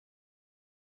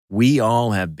We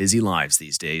all have busy lives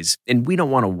these days, and we don't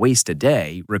want to waste a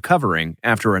day recovering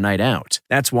after a night out.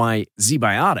 That's why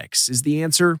ZBiotics is the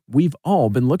answer we've all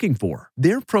been looking for.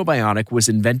 Their probiotic was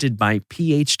invented by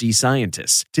PhD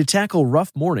scientists to tackle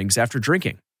rough mornings after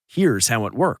drinking. Here's how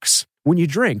it works. When you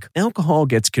drink, alcohol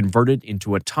gets converted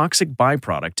into a toxic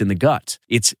byproduct in the gut.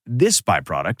 It's this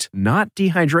byproduct, not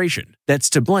dehydration, that's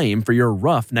to blame for your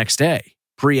rough next day.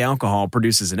 Pre-alcohol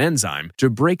produces an enzyme to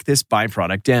break this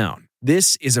byproduct down.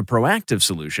 This is a proactive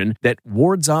solution that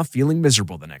wards off feeling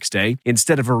miserable the next day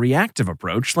instead of a reactive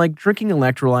approach like drinking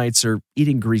electrolytes or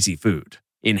eating greasy food.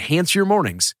 Enhance your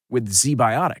mornings with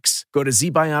ZBiotics. Go to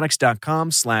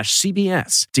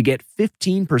zbiotics.com/CBS to get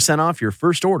 15% off your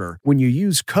first order when you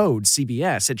use code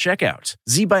CBS at checkout.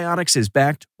 ZBiotics is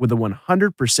backed with a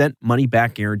 100%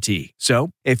 money-back guarantee.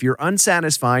 So, if you're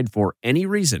unsatisfied for any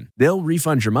reason, they'll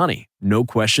refund your money. No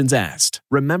questions asked.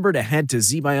 Remember to head to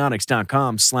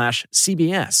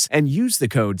zbiotics.com/CBS and use the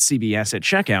code CBS at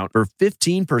checkout for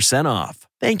 15% off.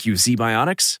 Thank you,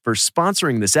 ZBiotics, for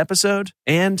sponsoring this episode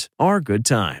and our good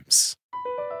times.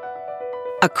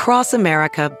 Across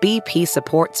America, BP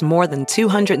supports more than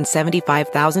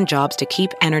 275,000 jobs to keep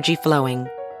energy flowing.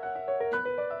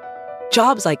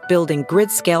 Jobs like building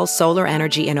grid-scale solar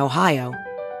energy in Ohio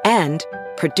and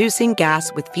producing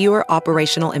gas with fewer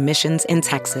operational emissions in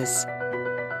Texas.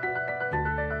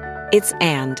 It's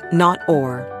and, not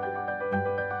or.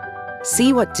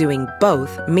 See what doing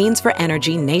both means for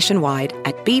energy nationwide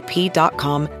at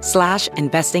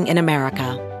bp.com/investing in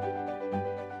America.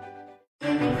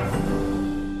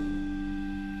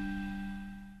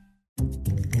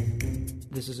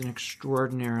 This is an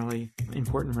extraordinarily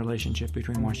important relationship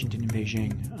between Washington and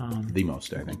Beijing. The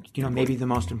most, I think. Maybe the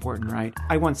most important, right?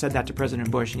 I once said that to President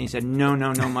Bush, and he said, no,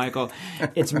 Michael.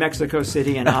 It's Mexico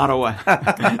City and Ottawa.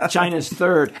 China's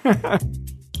third.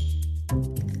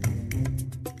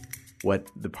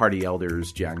 What the party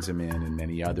elders, Jiang Zemin and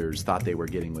many others, thought they were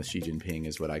getting with Xi Jinping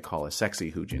is what I call a sexy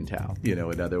Hu Jintao.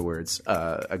 In other words,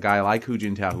 a guy like Hu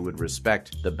Jintao who would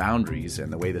respect the boundaries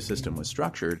and the way the system was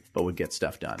structured, but would get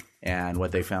stuff done. And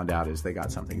what they found out is they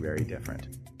got something very different.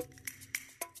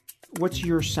 What's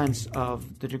your sense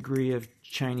of the degree of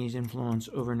Chinese influence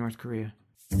over North Korea?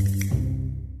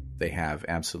 They have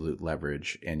absolute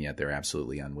leverage, and yet they're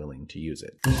absolutely unwilling to use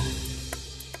it.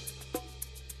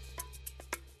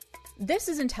 This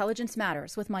is Intelligence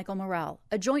Matters with Michael Morell,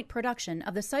 a joint production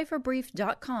of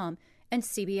thecypherbrief.com and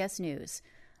CBS News.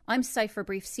 I'm Cypher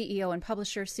Brief CEO and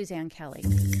publisher Suzanne Kelly.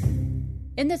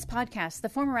 In this podcast, the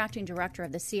former acting director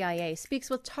of the CIA speaks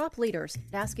with top leaders,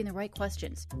 asking the right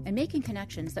questions and making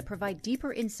connections that provide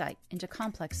deeper insight into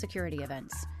complex security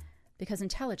events. Because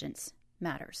intelligence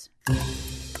matters.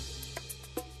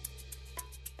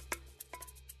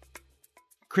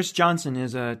 Chris Johnson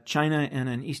is a China and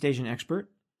an East Asian expert.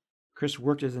 Chris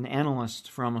worked as an analyst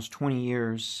for almost 20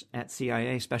 years at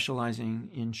CIA,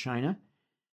 specializing in China,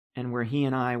 and where he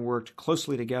and I worked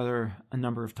closely together a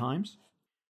number of times.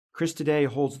 Chris today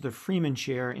holds the Freeman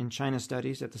Chair in China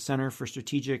Studies at the Center for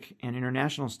Strategic and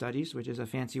International Studies, which is a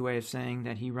fancy way of saying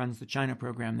that he runs the China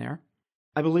program there.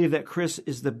 I believe that Chris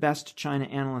is the best China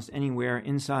analyst anywhere,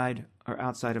 inside or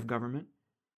outside of government.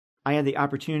 I had the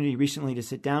opportunity recently to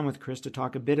sit down with Chris to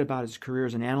talk a bit about his career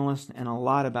as an analyst and a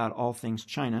lot about all things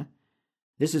China.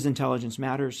 This is Intelligence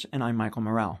Matters, and I'm Michael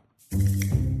Morell.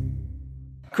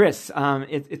 Chris,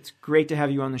 it's great to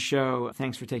have you on the show.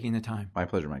 Thanks for taking the time. My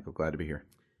pleasure, Michael. Glad to be here.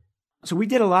 So we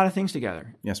did a lot of things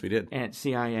together. Yes, we did. At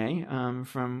CIA,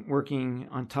 from working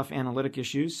on tough analytic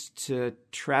issues to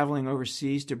traveling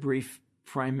overseas to brief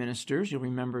prime ministers, you'll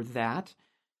remember that,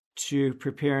 to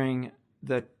preparing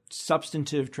the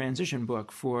substantive transition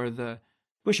book for the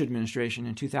Bush administration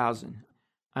in 2000.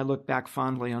 I look back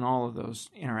fondly on all of those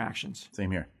interactions.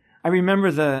 Same here. I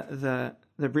remember the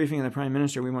briefing of the prime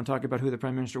minister. We won't talk about who the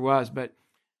prime minister was, but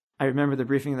I remember the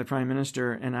briefing of the prime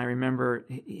minister, and I remember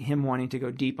him wanting to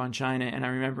go deep on China, and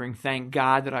I'm remembering, thank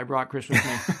God that I brought Chris with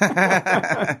me.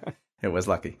 It was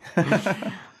lucky.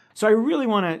 So I really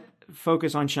want to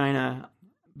focus on China,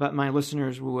 but my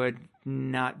listeners would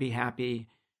not be happy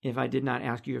if I did not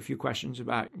ask you a few questions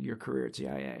about your career at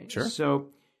CIA. Sure.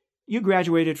 So you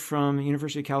graduated from the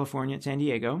University of California at San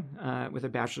Diego with a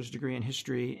bachelor's degree in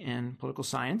history and political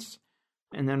science,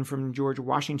 and then from George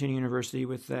Washington University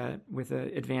with an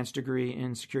advanced degree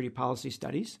in security policy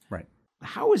studies. Right.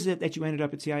 How is it that you ended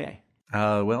up at CIA?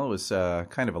 Well, it was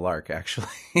kind of a lark, actually.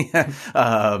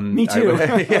 Me too.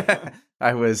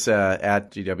 I was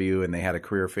at GW, and they had a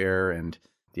career fair, and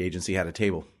the agency had a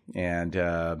table. And,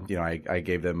 I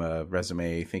gave them a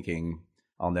resume thinking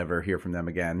I'll never hear from them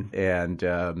again. And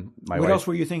my What wife, else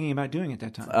were you thinking about doing at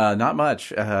that time? not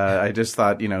much. I just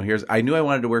thought, I knew I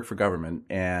wanted to work for government,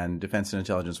 and defense and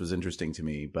intelligence was interesting to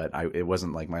me, but it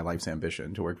wasn't like my life's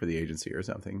ambition to work for the agency or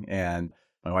something. And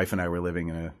my wife and I were living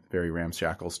in a very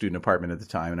ramshackle student apartment at the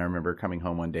time, and I remember coming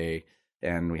home one day,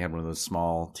 and we had one of those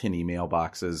small tinny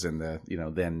mailboxes, and the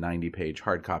then 90-page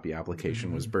hard copy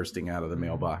application was bursting out of the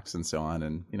mailbox and so on,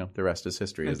 and the rest is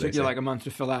history. It took you like a month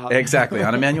to fill out. Exactly,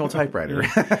 on a manual typewriter.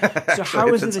 So how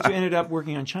is it that you ended up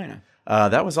working on China?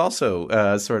 That was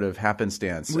also sort of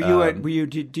happenstance. Did you have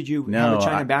a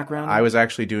China background? I was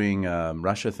actually doing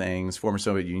Russia things, former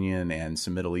Soviet Union, and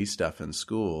some Middle East stuff in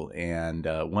school. And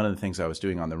one of the things I was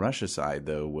doing on the Russia side,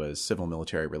 though, was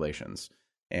civil-military relations.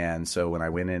 And so when I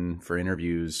went in for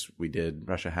interviews, we did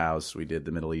Russia House, we did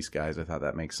the Middle East guys. I thought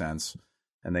that makes sense.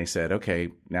 And they said, okay,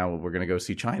 now we're going to go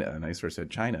see China. And I sort of said,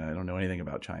 China? I don't know anything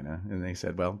about China. And they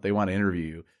said, well, they want to interview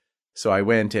you. So I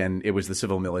went, and it was the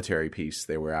civil military piece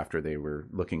they were after. They were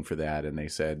looking for that, and they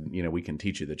said, we can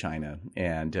teach you the China.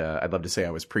 And I'd love to say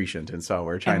I was prescient and saw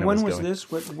where China was going. And when was this?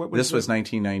 What was this was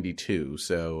 1992,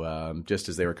 so just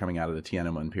as they were coming out of the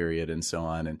Tiananmen period and so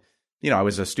on. And, I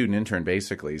was a student intern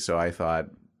basically, so I thought,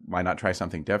 why not try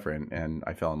something different? And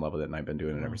I fell in love with it, and I've been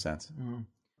doing it ever since. Mm-hmm.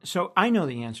 So I know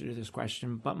the answer to this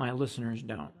question, but my listeners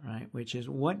don't, right? Which is,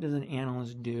 what does an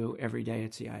analyst do every day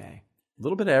at CIA? A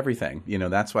little bit of everything.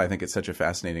 That's why I think it's such a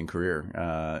fascinating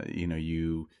career.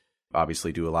 You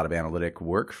obviously do a lot of analytic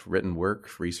work, written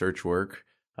work, research work.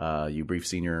 You brief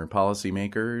senior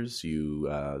policymakers.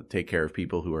 You take care of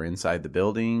people who are inside the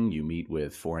building. You meet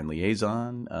with foreign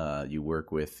liaison. You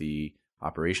work with the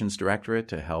operations directorate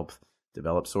to help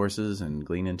develop sources and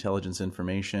glean intelligence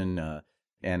information.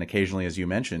 And occasionally, as you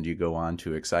mentioned, you go on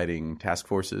to exciting task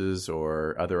forces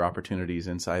or other opportunities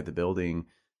inside the building.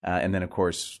 And then, of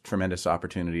course, tremendous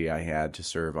opportunity I had to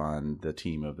serve on the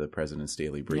team of the President's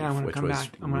Daily Brief, which was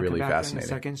really fascinating.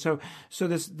 In a second. So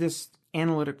this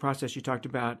analytic process you talked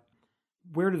about,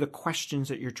 where do the questions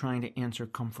that you're trying to answer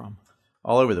come from?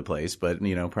 All over the place, but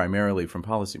primarily from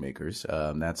policymakers.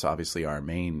 That's obviously our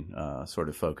main sort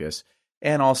of focus,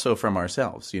 and also from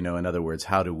ourselves. In other words,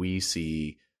 how do we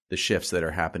see the shifts that are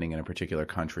happening in a particular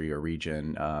country or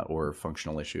region or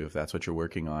functional issue, if that's what you're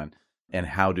working on? And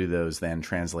how do those then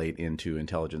translate into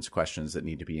intelligence questions that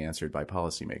need to be answered by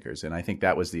policymakers? And I think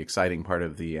that was the exciting part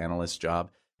of the analyst's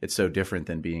job. It's so different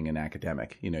than being an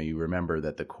academic. You remember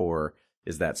that the core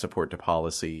is that support to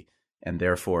policy. And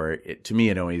therefore, to me,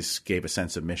 it always gave a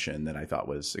sense of mission that I thought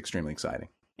was extremely exciting.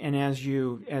 And as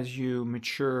you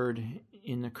matured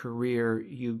in the career,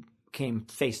 you came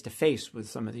face to face with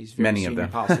some of these very senior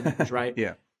policymakers, right?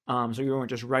 Yeah. So you weren't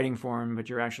just writing for him, but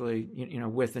you're actually,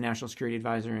 with the National Security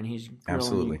Advisor, and he's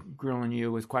grilling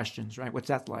you with questions, right? What's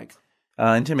that like?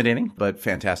 Intimidating, but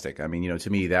fantastic. I mean, to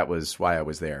me, that was why I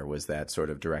was there, was that sort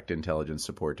of direct intelligence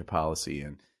support to policy.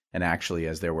 And actually,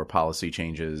 as there were policy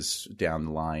changes down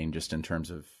the line, just in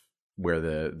terms of where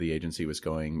the agency was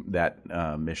going, that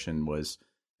mission was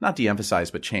not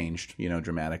de-emphasized, but changed,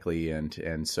 dramatically.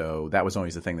 And so that was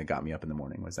always the thing that got me up in the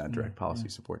morning, was that direct policy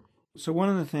support. So one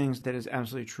of the things that is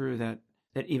absolutely true that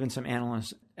even some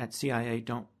analysts at CIA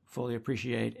don't fully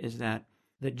appreciate is that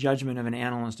the judgment of an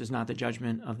analyst is not the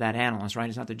judgment of that analyst, right?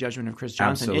 It's not the judgment of Chris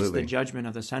Johnson. Absolutely. It's the judgment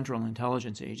of the Central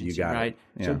Intelligence Agency, you got right?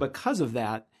 It. Yeah. So because of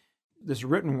that, this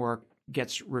written work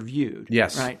gets reviewed.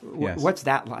 Yes. Right? Yes. What's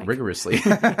that like? Rigorously.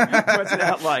 What's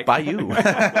that like? By you.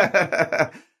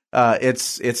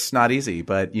 It's not easy,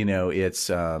 but it's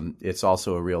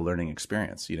also a real learning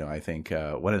experience. I think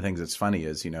one of the things that's funny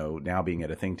is now being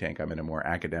at a think tank, I'm in a more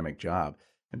academic job,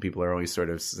 and people are always sort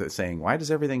of saying, "Why does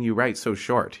everything you write so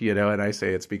short?" And I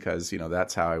say it's because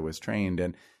that's how I was trained,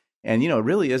 and it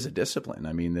really is a discipline.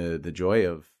 I mean, the joy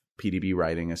of PDB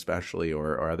writing, especially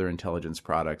or other intelligence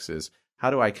products, is how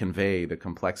do I convey the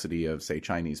complexity of, say,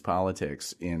 Chinese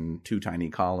politics in 2 tiny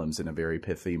columns in a very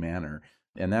pithy manner.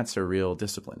 And that's a real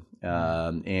discipline.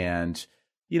 And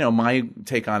my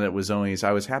take on it was always,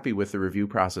 I was happy with the review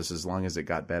process as long as it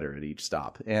got better at each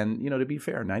stop. And, to be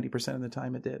fair, 90% of the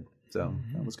time it did. So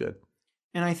that was good.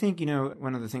 And I think,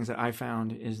 one of the things that I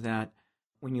found is that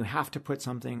when you have to put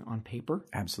something on paper.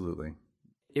 Absolutely.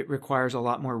 It requires a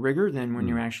lot more rigor than when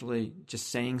you're actually just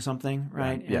saying something,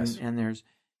 right? Yes. And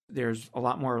there's a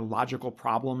lot more logical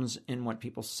problems in what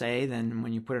people say than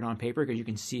when you put it on paper, because you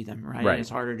can see them, right? And it's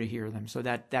harder to hear them. So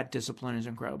that discipline is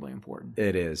incredibly important.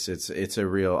 It is. It's a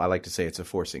real, I like to say it's a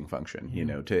forcing function,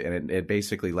 and it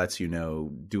basically lets you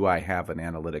know, do I have an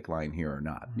analytic line here or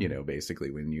not? Basically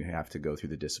when you have to go through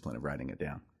the discipline of writing it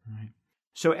down. Right.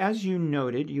 So as you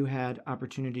noted, you had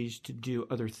opportunities to do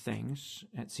other things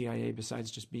at CIA besides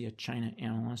just be a China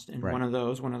analyst. And Right. one of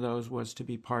those was to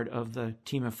be part of the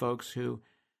team of folks who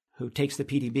takes the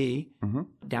PDB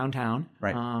downtown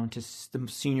Right. to the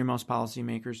senior-most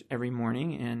policymakers every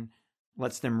morning and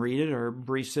lets them read it or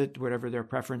briefs it, whatever their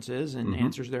preference is, and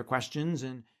answers their questions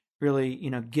and really,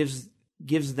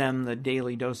 gives them the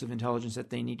daily dose of intelligence that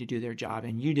they need to do their job.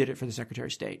 And you did it for the Secretary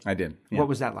of State. I did. Yeah. What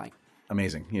was that like?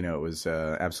 Amazing. It was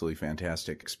absolutely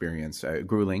fantastic experience.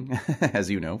 Grueling, as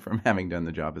you know, from having done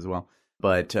the job as well.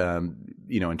 But,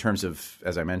 in terms of,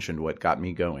 as I mentioned, what got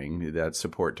me going, that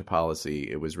support to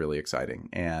policy, it was really exciting.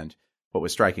 And what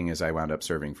was striking is I wound up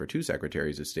serving for 2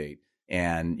 secretaries of state.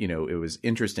 And, it was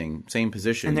interesting, same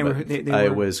position. And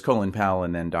it was Colin Powell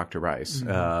and then Dr. Rice.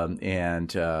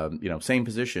 Same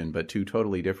position, but 2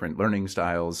 totally different learning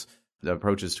styles, the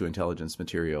approaches to intelligence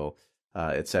material,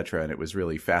 et cetera. And it was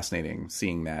really fascinating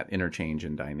seeing that interchange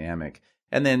and dynamic.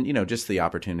 And then, just the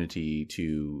opportunity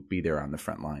to be there on the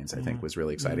front lines, I think was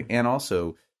really exciting. And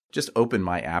also just opened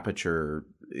my aperture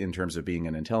in terms of being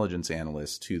an intelligence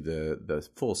analyst to the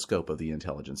full scope of the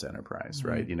intelligence enterprise,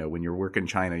 right? When you're working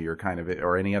China, you're kind of,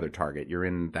 or any other target, you're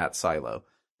in that silo.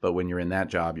 But when you're in that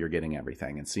job, you're getting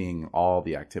everything and seeing all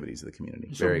the activities of the community.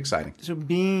 Very exciting. So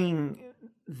being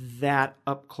that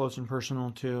up close and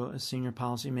personal to a senior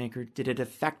policymaker, did it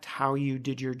affect how you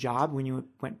did your job when you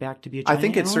went back to be a China I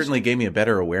think analyst? it certainly gave me a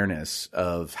better awareness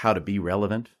of how to be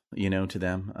relevant, to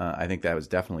them. I think that was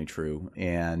definitely true,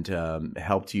 and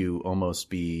helped you almost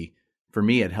be, for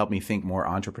me, it helped me think more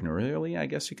entrepreneurially, I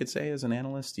guess you could say, as an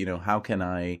analyst. How can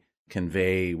I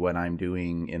convey what I'm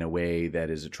doing in a way that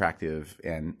is attractive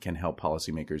and can help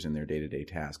policymakers in their day-to-day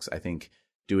tasks? I think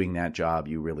doing that job,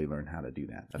 you really learn how to do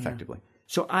that effectively. Yeah.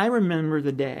 So I remember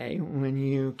the day when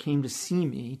you came to see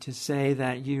me to say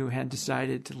that you had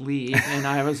decided to leave, and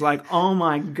I was like, oh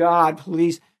my God,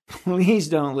 please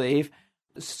don't leave.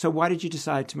 So why did you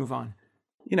decide to move on?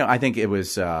 I think it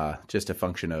was just a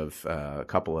function of a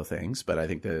couple of things, but I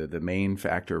think the main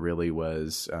factor really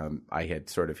was I had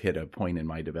sort of hit a point in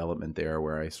my development there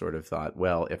where I sort of thought,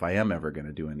 well, if I am ever going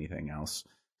to do anything else,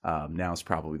 now's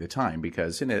probably the time,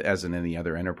 because as in any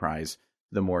other enterprise,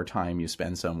 the more time you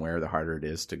spend somewhere, the harder it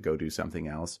is to go do something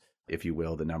else. If you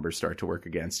will, the numbers start to work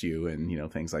against you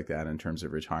and, things like that in terms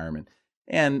of retirement.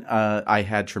 And I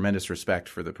had tremendous respect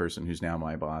for the person who's now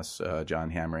my boss, John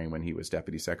Hammering, when he was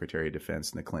Deputy Secretary of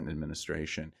Defense in the Clinton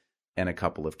administration, and a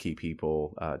couple of key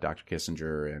people, Dr.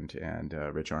 Kissinger and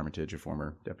Rich Armitage, a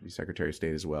former Deputy Secretary of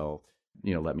State as well,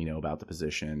 let me know about the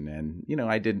position. And,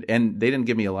 I did, and they didn't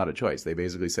give me a lot of choice. They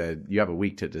basically said, you have a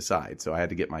week to decide. So I had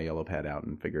to get my yellow pad out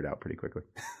and figure it out pretty quickly.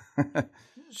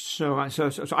 So I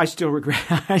still regret.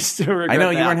 I know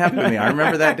you weren't happy with me. I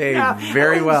remember that day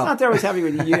very well. It's not that I was happy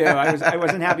with you. I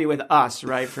wasn't happy with us,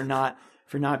 right? For not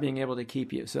being able to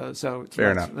keep you. So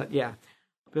fair enough. Yeah.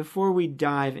 Before we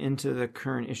dive into the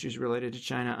current issues related to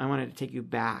China, I wanted to take you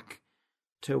back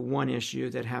to one issue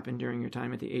that happened during your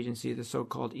time at the agency, the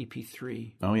so-called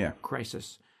EP3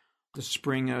 crisis, the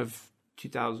spring of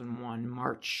 2001,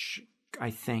 March, I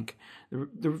think,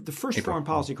 the first April. foreign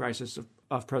policy crisis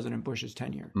of President Bush's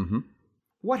tenure. Mm-hmm.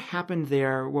 What happened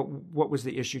there? What was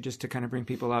the issue, just to kind of bring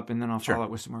people up, and then I'll follow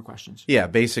up with some more questions. Yeah,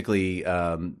 basically,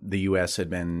 the U.S. had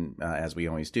been, as we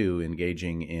always do,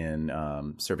 engaging in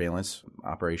surveillance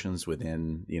operations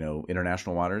within,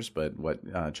 international waters, but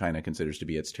what China considers to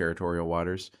be its territorial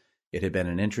waters. It had been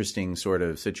an interesting sort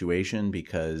of situation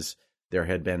because there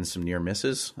had been some near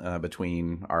misses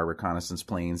between our reconnaissance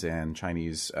planes and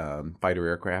Chinese fighter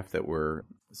aircraft that were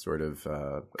sort of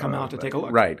come out to take a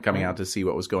look. Right, coming out to see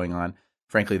what was going on.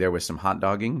 Frankly, there was some hot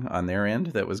dogging on their end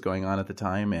that was going on at the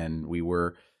time, and we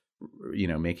were,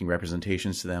 making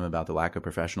representations to them about the lack of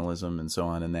professionalism and so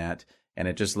on and that. And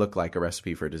it just looked like a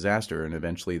recipe for disaster. And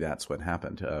eventually that's what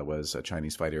happened, was a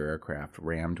Chinese fighter aircraft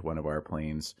rammed one of our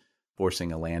planes,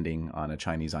 forcing a landing on a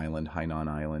Chinese island, Hainan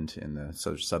Island, in the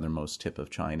southernmost tip of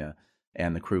China.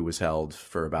 And the crew was held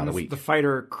for about a week. The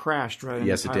fighter crashed, right?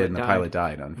 Yes, it did, and the pilot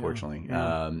died, unfortunately.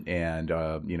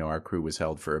 Yeah. Our crew was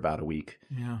held for about a week.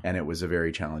 Yeah. And it was a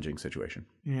very challenging situation.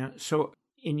 Yeah. So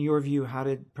in your view, how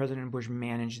did President Bush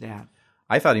manage that?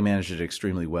 I thought he managed it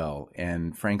extremely well.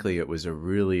 And frankly, it was a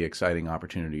really exciting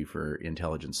opportunity for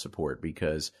intelligence support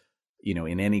because,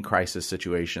 in any crisis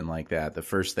situation like that, the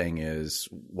first thing is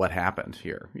what happened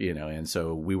here, and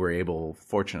so we were able,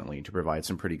 fortunately, to provide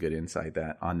some pretty good insight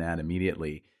on that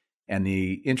immediately. And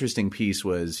the interesting piece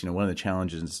was, one of the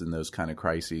challenges in those kind of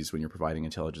crises when you're providing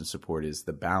intelligence support is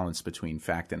the balance between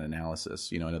fact and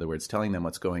analysis, in other words, telling them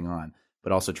what's going on,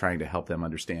 but also trying to help them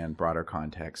understand broader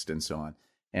context and so on.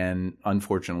 And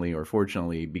unfortunately or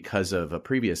fortunately, because of a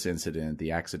previous incident,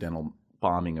 the accidental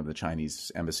bombing of the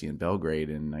Chinese embassy in Belgrade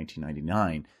in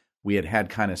 1999, we had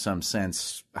kind of some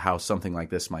sense how something like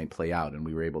this might play out, and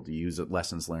we were able to use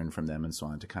lessons learned from them and so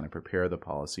on to kind of prepare the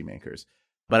policymakers.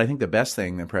 But I think the best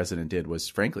thing the president did was,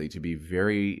 frankly, to be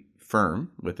very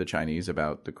firm with the Chinese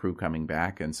about the crew coming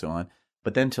back and so on,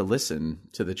 but then to listen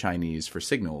to the Chinese for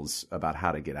signals about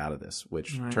how to get out of this,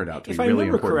 which turned out to be really important. If I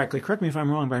remember correctly, correct me if I'm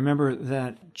wrong, but I remember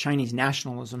that Chinese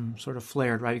nationalism sort of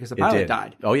flared, right, because the pilot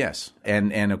died. Oh, yes.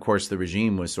 And of course, the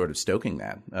regime was sort of stoking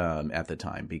that at the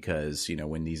time because,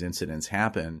 when these incidents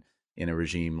happen in a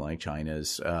regime like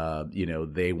China's,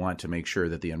 they want to make sure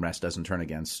that the unrest doesn't turn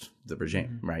against the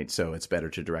regime, right? So it's better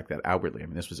to direct that outwardly. I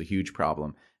mean, this was a huge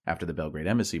problem after the Belgrade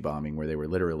embassy bombing, where they were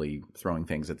literally throwing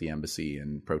things at the embassy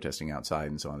and protesting outside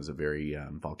and so on. It was a very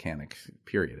volcanic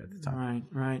period at the time.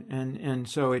 Right. And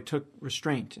so it took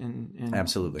restraint and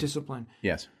absolutely discipline.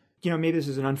 Yes. Maybe this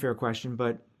is an unfair question,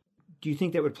 but do you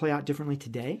think that would play out differently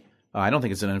today? I don't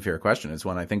think it's an unfair question. It's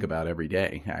one I think about every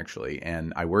day, actually,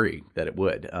 and I worry that it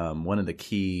would. One of the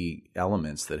key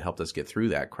elements that helped us get through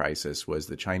that crisis was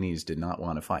the Chinese did not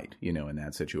want to fight, in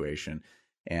that situation.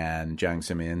 And Jiang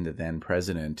Zemin, the then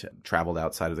president, traveled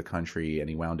outside of the country, and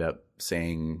he wound up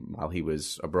saying while he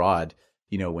was abroad,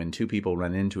 when two people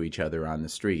run into each other on the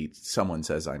street, someone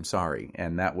says, "I'm sorry."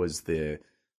 And that was the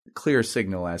clear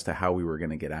signal as to how we were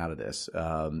going to get out of this.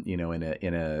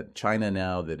 In a China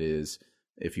now that is,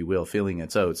 if you will, feeling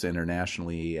its oats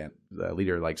internationally, and a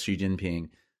leader like Xi Jinping,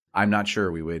 I'm not sure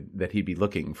that he'd be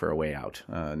looking for a way out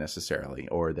necessarily,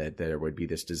 or that there would be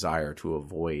this desire to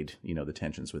avoid, the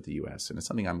tensions with the U.S. And it's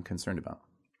something I'm concerned about.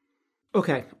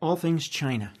 Okay, all things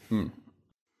China.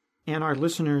 And our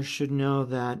listeners should know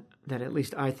that at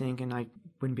least I think, and I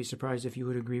wouldn't be surprised if you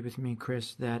would agree with me,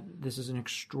 Chris, that this is an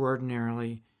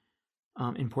extraordinarily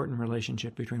important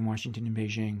relationship between Washington and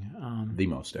Beijing. The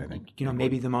most, I think.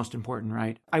 Maybe the most important,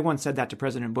 right? I once said that to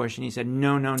President Bush, and he said,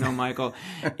 no, Michael,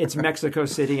 it's Mexico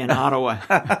City and Ottawa.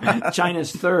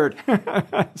 China's third.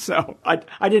 So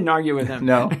I didn't argue with him.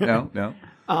 No.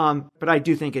 But I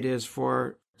do think it is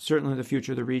for certainly the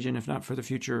future of the region, if not for the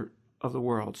future of the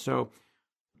world. So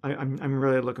I'm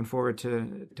really looking forward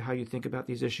to how you think about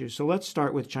these issues. So let's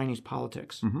start with Chinese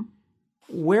politics. Mm-hmm.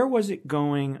 Where was it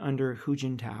going under Hu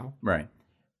Jintao? Right.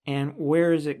 And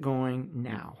where is it going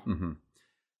now? Mm-hmm.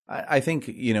 I think,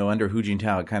 under Hu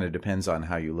Jintao, it kind of depends on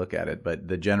how you look at it. But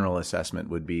the general assessment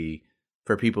would be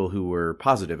for people who were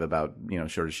positive about,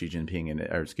 sort of Hu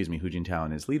Jintao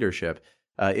and his leadership,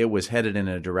 it was headed in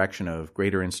a direction of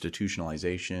greater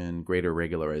institutionalization, greater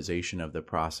regularization of the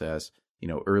process,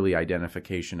 early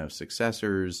identification of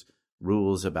successors,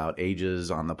 rules about ages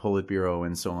on the Politburo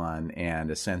and so on, and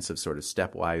a sense of sort of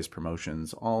stepwise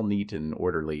promotions, all neat and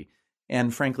orderly.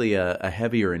 And frankly, a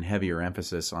heavier and heavier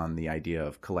emphasis on the idea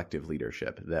of collective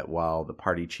leadership, that while the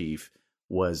party chief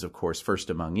was, of course,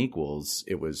 first among equals,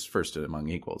 it was first among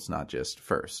equals, not just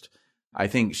first. I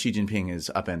think Xi Jinping has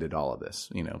upended all of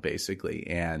this, basically.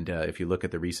 And if you look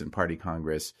at the recent party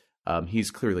congress,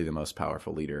 he's clearly the most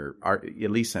powerful leader,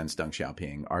 at least since Deng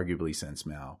Xiaoping, arguably since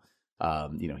Mao.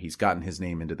 He's gotten his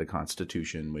name into the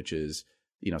Constitution, which is,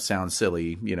 sounds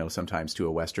silly, sometimes to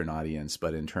a Western audience,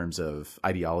 but in terms of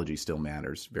ideology still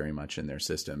matters very much in their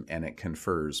system, and it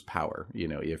confers power.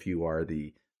 If you are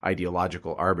the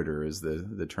ideological arbiter is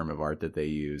the term of art that they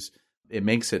use, it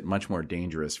makes it much more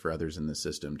dangerous for others in the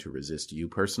system to resist you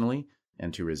personally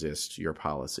and to resist your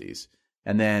policies.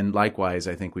 And then likewise,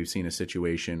 I think we've seen a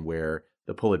situation where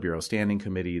the Politburo Standing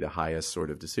Committee, the highest sort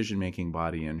of decision-making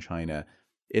body in China,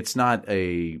 it's not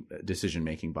a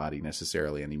decision-making body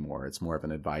necessarily anymore. It's more of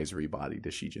an advisory body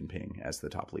to Xi Jinping as the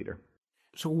top leader.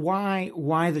 So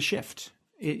why the shift?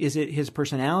 Is it his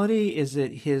personality? Is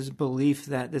it his belief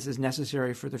that this is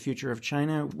necessary for the future of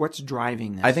China? What's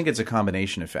driving this? I think it's a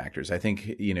combination of factors. I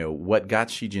think, what got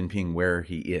Xi Jinping where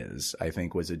he is, I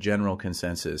think, was a general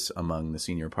consensus among the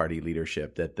senior party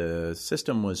leadership that the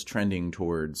system was trending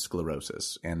towards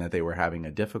sclerosis and that they were having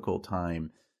a difficult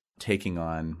time taking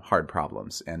on hard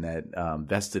problems, and that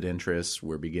vested interests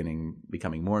were becoming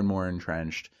more and more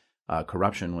entrenched.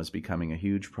 Corruption was becoming a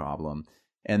huge problem.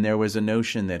 And there was a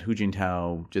notion that Hu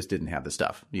Jintao just didn't have the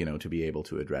stuff, to be able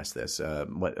to address this.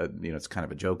 It's kind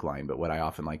of a joke line, but what I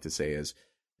often like to say is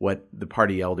what the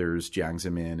party elders, Jiang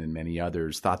Zemin and many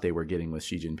others, thought they were getting with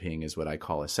Xi Jinping is what I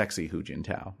call a sexy Hu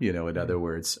Jintao. In other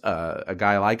words, a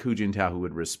guy like Hu Jintao who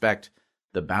would respect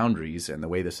the boundaries and the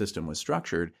way the system was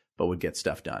structured, but would get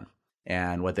stuff done.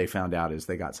 And what they found out is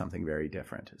they got something very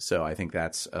different. So I think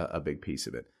that's a big piece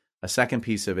of it. A second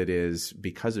piece of it is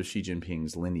because of Xi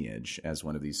Jinping's lineage as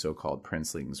one of these so-called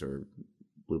princelings or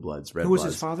blue bloods, red Who was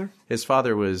bloods. his father? His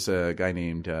father was a guy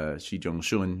named Xi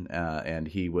Zhongxun, and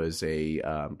he was a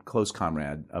close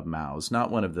comrade of Mao's.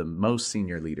 Not one of the most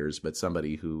senior leaders, but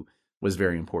somebody who was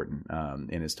very important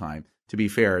in his time. To be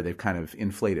fair, they've kind of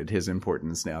inflated his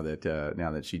importance now that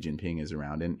Xi Jinping is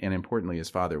around. And importantly, his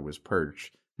father was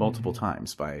purged multiple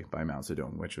times by Mao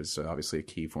Zedong, which was obviously a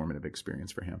key formative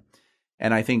experience for him.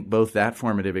 And I think both that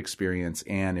formative experience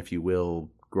and, if you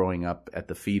will, growing up at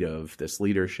the feet of this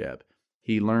leadership,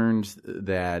 he learned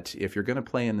that if you're going to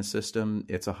play in the system,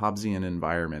 it's a Hobbesian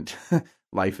environment.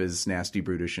 Life is nasty,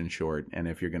 brutish, and short. And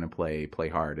if you're going to play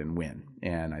hard and win.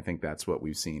 And I think that's what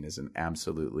we've seen is an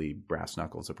absolutely brass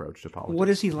knuckles approach to politics. What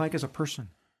is he like as a person?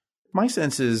 My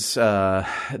sense is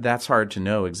that's hard to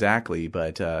know exactly,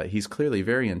 but he's clearly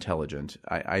very intelligent.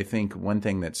 I think one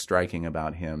thing that's striking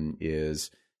about him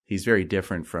is he's very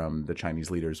different from the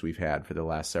Chinese leaders we've had for the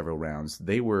last several rounds.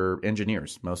 They were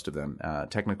engineers, most of them,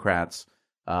 technocrats,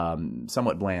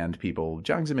 somewhat bland people.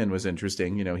 Jiang Zemin was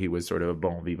interesting. He was sort of a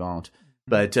bon vivant.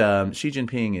 But Xi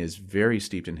Jinping is very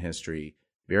steeped in history,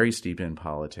 very steeped in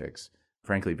politics,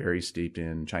 frankly, very steeped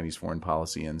in Chinese foreign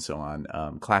policy and so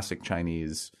on. Classic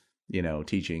Chinese,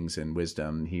 teachings and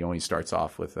wisdom. He always starts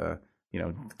off with a,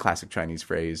 classic Chinese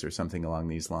phrase or something along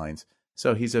these lines.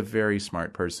 So he's a very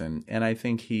smart person. And I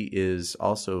think he is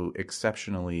also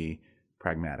exceptionally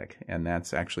pragmatic. And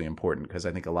that's actually important because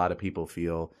I think a lot of people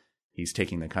feel he's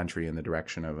taking the country in the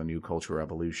direction of a new cultural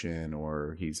revolution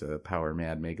or he's a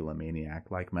power-mad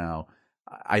megalomaniac like Mao.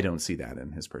 I don't see that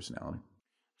in his personality.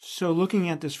 So looking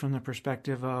at this from the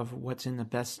perspective of what's in the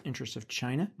best interest of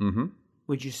China,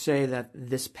 would you say that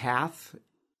this path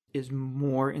is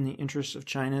more in the interest of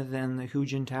China than the Hu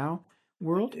Jintao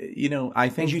world? I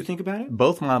think as you think about it,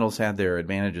 both models had their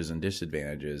advantages and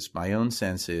disadvantages. My own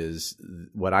sense is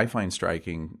what I find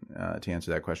striking, to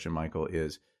answer that question, Michael,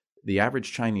 is the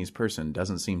average Chinese person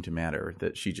doesn't seem to matter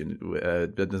that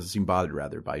doesn't seem bothered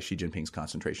rather by Xi Jinping's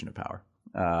concentration of power.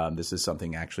 This is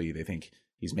something actually they think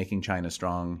he's making China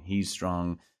strong. He's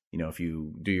strong. If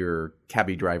you do your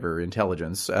cabbie driver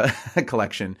intelligence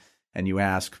collection and you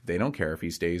ask, they don't care if he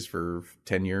stays for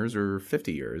 10 years or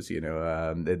 50 years.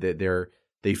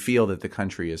 They feel that the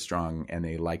country is strong and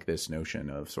they like this notion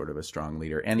of sort of a strong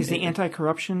leader. And is the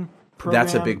anti-corruption program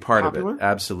that's a big part popular? of it.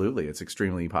 Absolutely. It's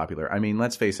extremely popular. I mean,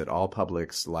 let's face it, all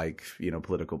publics like,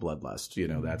 political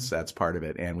bloodlust, that's part of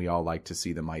it. And we all like to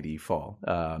see the mighty fall.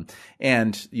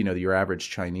 And your average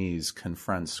Chinese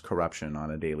confronts corruption on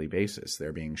a daily basis.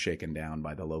 They're being shaken down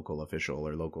by the local official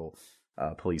or local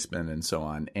policemen and so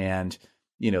on. And,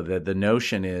 the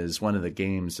notion is one of the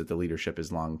games that the leadership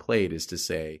has long played is to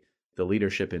say, the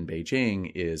leadership in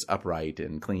Beijing is upright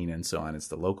and clean and so on. It's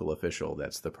the local official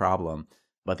that's the problem.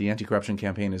 But the anti-corruption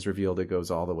campaign has revealed it goes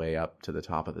all the way up to the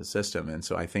top of the system. And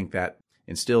so I think that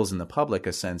instills in the public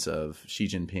a sense of Xi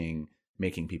Jinping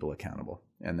making people accountable.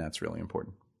 And that's really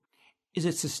important. Is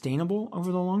it sustainable over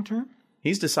the long term?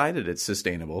 He's decided it's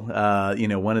sustainable.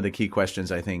 One of the key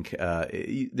questions, I think,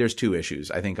 there's two issues.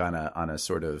 I think on a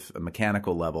sort of a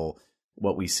mechanical level,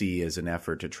 what we see is an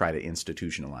effort to try to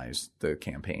institutionalize the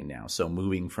campaign now. So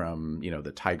moving from,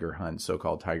 the tiger hunt,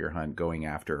 so-called tiger hunt, going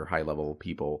after high-level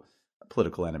people,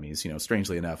 political enemies.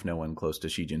 Strangely enough, no one close to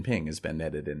Xi Jinping has been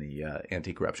netted in the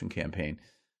anti-corruption campaign,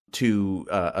 to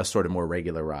a sort of more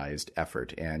regularized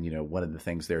effort. And, one of the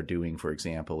things they're doing, for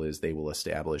example, is they will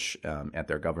establish at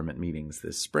their government meetings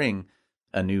this spring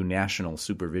a new National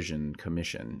Supervision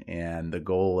Commission. And the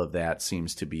goal of that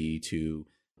seems to be to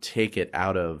take it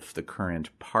out of the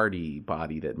current party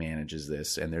body that manages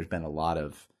this. And there's been a lot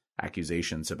of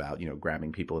accusations about,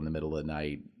 grabbing people in the middle of the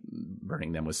night,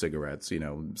 burning them with cigarettes,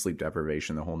 sleep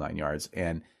deprivation, the whole nine yards,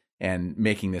 and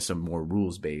making this a more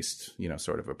rules-based,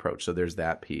 sort of approach. So there's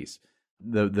that piece.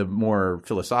 The more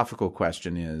philosophical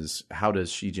question is, how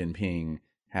does Xi Jinping,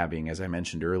 having, as I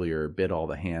mentioned earlier, bit all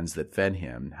the hands that fed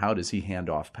him, how does he hand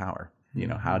off power?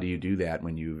 How do you do that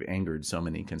when you've angered so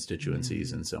many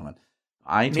constituencies and so on?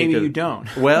 Maybe you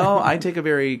don't. Well, I take a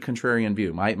very contrarian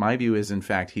view. My view is, in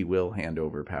fact, he will hand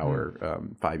over power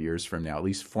 5 years from now, at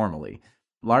least formally,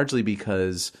 largely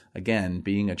because, again,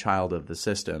 being a child of the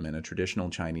system and a traditional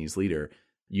Chinese leader,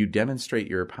 you demonstrate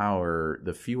your power.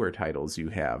 The fewer titles you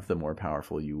have, the more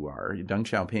powerful you are. Deng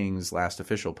Xiaoping's last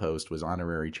official post was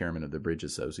honorary chairman of the Bridge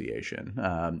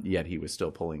Association, yet he was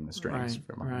still pulling the strings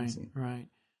from behind the scene. Right.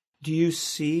 Do you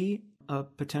see a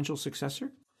potential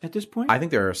successor at this point? I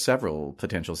think there are several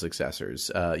potential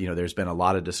successors. There's been a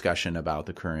lot of discussion about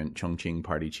the current Chongqing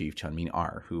party chief, Chen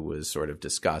Min-er, who was sort of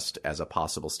discussed as a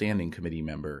possible standing committee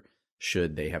member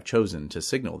should they have chosen to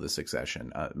signal the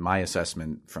succession. My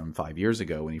assessment from 5 years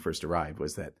ago when he first arrived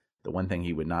was that the one thing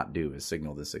he would not do is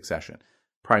signal the succession.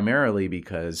 primarily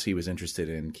because he was interested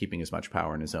in keeping as much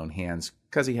power in his own hands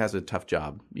because he has a tough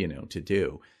job, to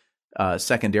do.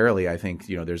 Secondarily, I think,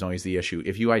 there's always the issue.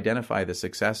 If you identify the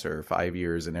successor 5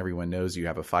 years and everyone knows you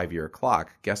have a 5-year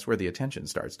clock, guess where the attention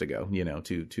starts to go,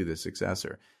 to the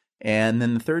successor. And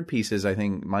then the third piece is, I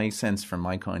think my sense from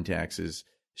my contacts is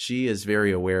she is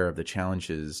very aware of the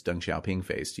challenges Deng Xiaoping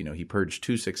faced. He purged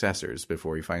 2 successors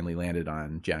before he finally landed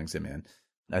on Jiang Zemin.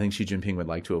 I think Xi Jinping would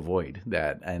like to avoid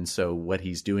that. And so what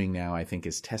he's doing now, I think,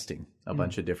 is testing a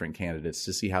bunch of different candidates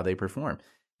to see how they perform.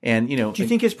 And, do you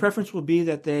think his preference will be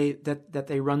that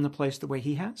they run the place the way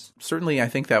he has? Certainly, I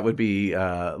think that would be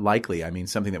likely. I mean,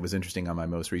 something that was interesting on my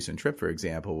most recent trip, for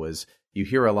example, was you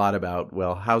hear a lot about,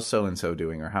 well, how's so-and-so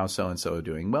doing or how's so-and-so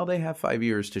doing? Well, they have 5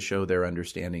 years to show their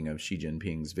understanding of Xi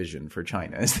Jinping's vision for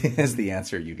China is the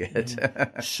answer you get.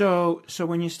 So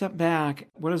when you step back,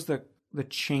 what is the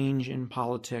change in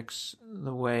politics,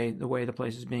 the way the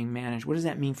place is being managed? What does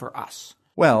that mean for us?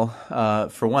 Well,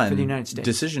 for one, for the United States,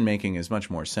 decision-making is much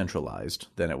more centralized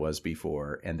than it was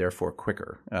before, and therefore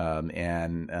quicker.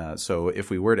 So if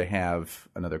we were to have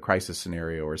another crisis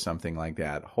scenario or something like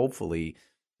that, hopefully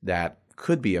that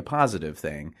could be a positive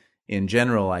thing. In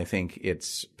general, I think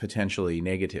it's potentially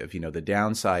negative. The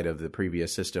downside of the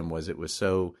previous system was it was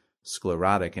so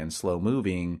sclerotic and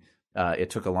slow-moving. It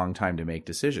took a long time to make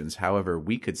decisions. However,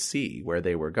 we could see where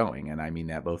they were going. And I mean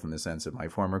that both in the sense of my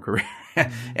former career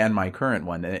and my current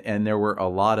one. And there were a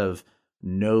lot of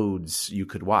nodes you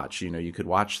could watch. You could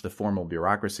watch the formal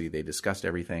bureaucracy. They discussed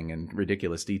everything in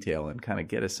ridiculous detail and kind of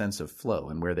get a sense of flow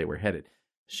and where they were headed.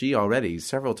 She already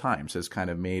several times has kind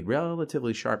of made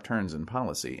relatively sharp turns in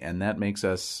policy. And that makes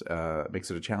it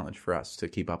a challenge for us to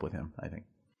keep up with him, I think.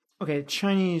 Okay,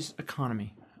 Chinese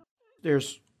economy.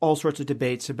 There's all sorts of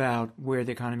debates about where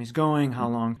the economy is going, how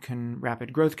long can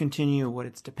rapid growth continue, what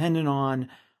it's dependent on.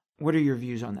 What are your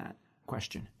views on that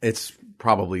question? It's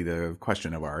probably the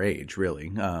question of our age,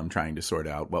 really, trying to sort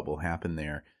out what will happen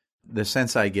there. The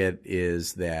sense I get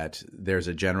is that there's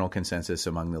a general consensus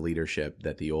among the leadership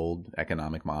that the old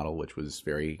economic model, which was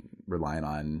very reliant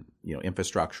on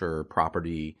infrastructure,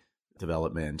 property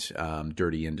development,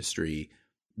 dirty industry,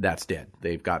 that's dead.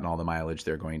 They've gotten all the mileage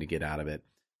they're going to get out of it.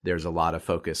 There's a lot of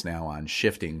focus now on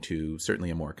shifting to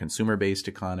certainly a more consumer-based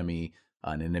economy,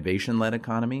 an innovation-led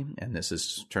economy, and this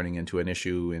is turning into an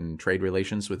issue in trade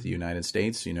relations with the United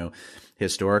States.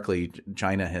 Historically,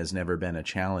 China has never been a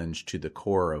challenge to the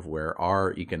core of where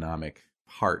our economic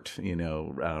heart,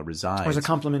 resides. There's a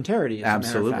complementarity.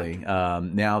 Absolutely.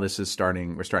 Now we're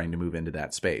starting to move into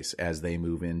that space as they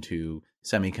move into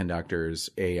semiconductors,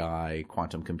 AI,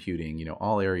 quantum computing,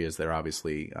 all areas that are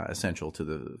obviously essential to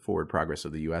the forward progress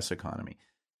of the U.S. economy.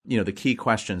 The key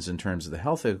questions in terms of the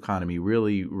health of the economy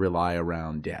really rely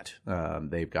around debt.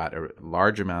 They've got a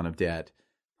large amount of debt.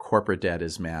 Corporate debt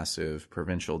is massive.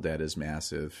 Provincial debt is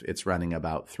massive. It's running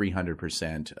about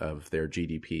 300% of their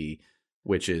GDP,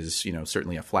 which is,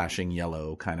 certainly a flashing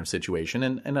yellow kind of situation.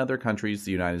 And in other countries,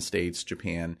 the United States,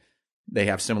 Japan, they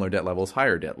have similar debt levels,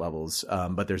 higher debt levels.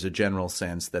 But there's a general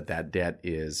sense that debt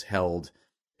is held,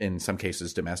 in some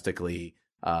cases, domestically.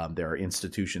 There are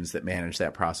institutions that manage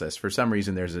that process. For some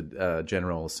reason, there's a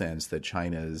general sense that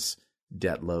China's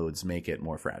debt loads make it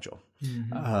more fragile.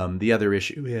 Mm-hmm. The other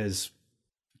issue is,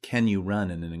 can you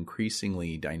run in an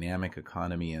increasingly dynamic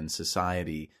economy and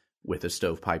society with a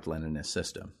stovepipe Leninist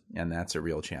system? And that's a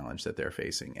real challenge that they're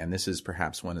facing. And this is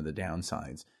perhaps one of the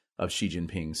downsides of Xi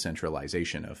Jinping's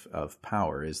centralization of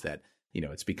power, is that,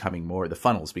 it's becoming the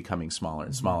funnel's becoming smaller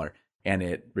and smaller, and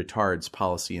it retards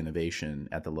policy innovation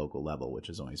at the local level, which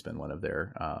has always been one of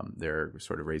their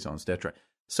sort of raisons d'etre.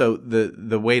 So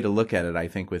the way to look at it, I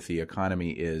think, with the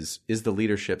economy is the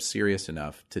leadership serious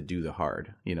enough to do the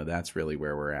hard? That's really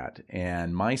where we're at.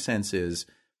 And my sense is,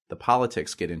 the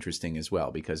politics get interesting as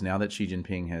well, because now that Xi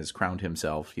Jinping has crowned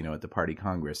himself, at the party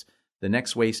congress, the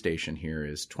next way station here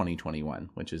is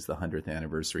 2021, which is the 100th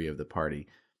anniversary of the party.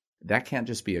 That can't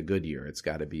just be a good year. It's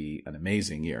got to be an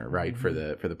amazing year, right,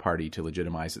 mm-hmm. for the party to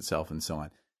legitimize itself and so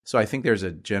on. So I think there's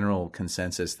a general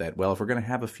consensus that, well, if we're going to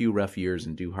have a few rough years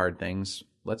and do hard things,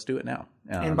 let's do it now,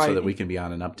 so that we can be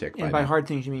on an uptick. And by hard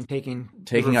things, you mean taking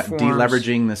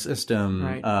deleveraging the system.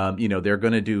 Right. They're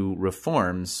going to do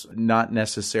reforms, not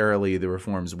necessarily the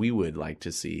reforms we would like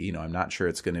to see. I'm not sure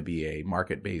it's going to be a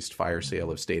market-based fire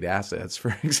sale of state assets,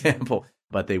 for example,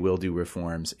 but they will do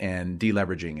reforms. And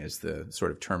deleveraging is the sort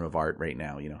of term of art right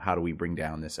now. How do we bring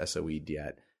down this SOE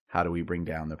debt? How do we bring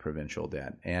down the provincial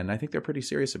debt? And I think they're pretty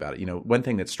serious about it. One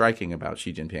thing that's striking about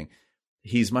Xi Jinping,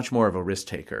 he's much more of a risk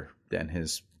taker than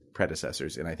his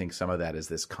predecessors. And I think some of that is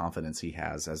this confidence he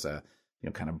has as a,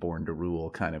 kind of born to rule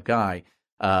kind of guy.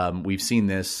 We've seen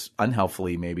this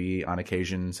unhelpfully, maybe on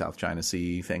occasion, South China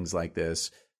Sea, things like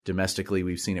this. Domestically,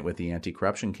 we've seen it with the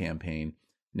anti-corruption campaign.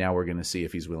 Now we're going to see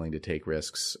if he's willing to take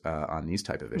risks on these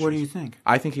type of issues. What do you think?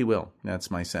 I think he will.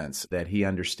 That's my sense, that he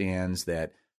understands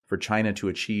that for China to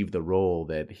achieve the role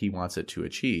that he wants it to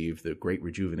achieve, the great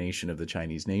rejuvenation of the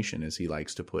Chinese nation, as he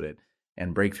likes to put it,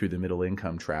 and break through the middle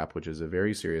income trap, which is a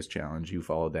very serious challenge. You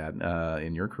followed that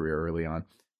in your career early on,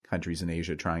 countries in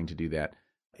Asia trying to do that.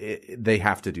 They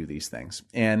have to do these things.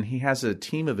 And he has a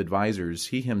team of advisors.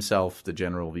 He himself, the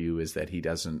general view is that he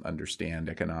doesn't understand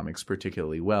economics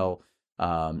particularly well,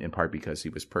 in part because he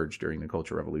was purged during the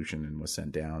Cultural Revolution and was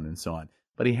sent down and so on.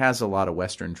 But he has a lot of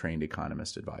Western-trained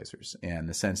economist advisors, and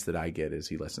the sense that I get is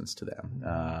he listens to them,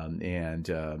 and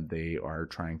they are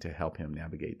trying to help him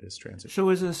navigate this transition. So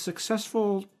is a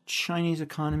successful Chinese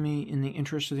economy in the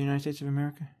interest of the United States of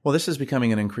America? Well, this is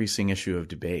becoming an increasing issue of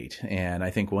debate, and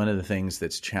I think one of the things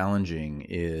that's challenging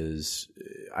is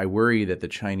I worry that the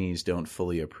Chinese don't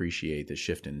fully appreciate the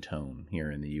shift in tone here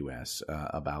in the U.S.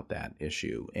 About that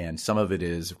issue. And some of it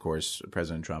is, of course,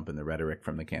 President Trump and the rhetoric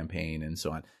from the campaign and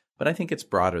so on. But I think it's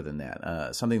broader than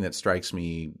that. Something that strikes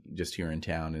me just here in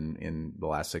town in the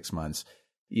last 6 months,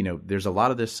 there's a lot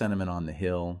of this sentiment on the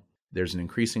Hill. There's an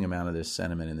increasing amount of this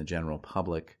sentiment in the general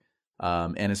public.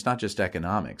 And it's not just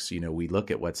economics. We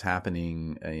look at what's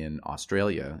happening in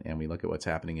Australia and we look at what's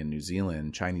happening in New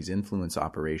Zealand, Chinese influence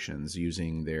operations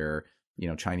using their,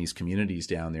 Chinese communities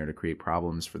down there to create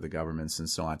problems for the governments and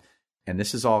so on. And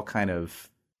this is all kind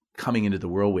of coming into the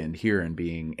whirlwind here and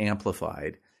being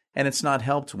amplified. And it's not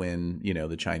helped when,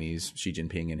 the Chinese, Xi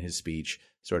Jinping in his speech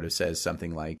sort of says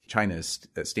something like China's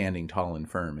standing tall and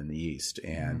firm in the East.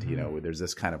 And, there's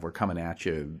this kind of we're coming at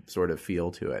you sort of feel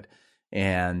to it.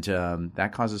 And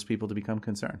that causes people to become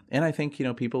concerned. And I think,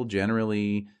 people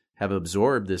generally have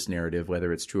absorbed this narrative,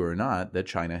 whether it's true or not, that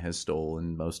China has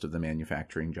stolen most of the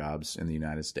manufacturing jobs in the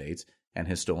United States and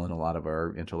has stolen a lot of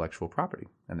our intellectual property.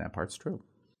 And that part's true.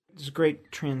 It's a great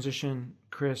transition,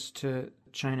 Chris, to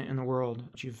China and the world,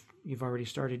 which you've already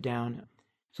started down.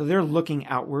 So they're looking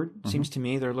outward. Seems to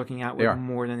me they're looking outward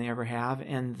more than they ever have.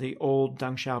 And the old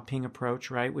Deng Xiaoping approach,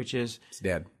 right, which is it's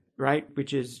dead, right,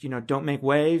 which is don't make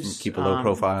waves, keep a low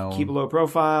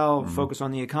profile, focus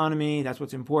on the economy. That's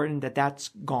what's important. That's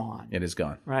gone. It is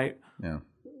gone, right? Yeah.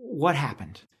 What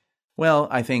happened? Well,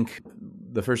 I think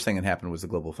the first thing that happened was the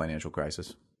global financial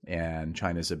crisis and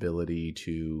China's ability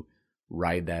to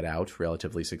ride that out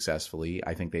relatively successfully.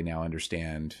 I think they now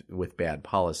understand with bad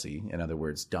policy, in other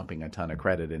words, dumping a ton of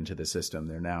credit into the system,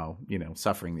 they're now,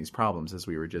 suffering these problems as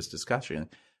we were just discussing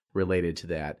related to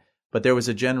that. But there was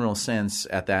a general sense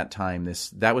at that time,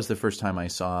 that was the first time I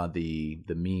saw the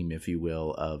meme, if you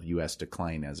will, of U.S.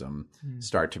 declinism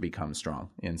start to become strong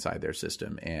inside their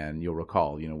system. And you'll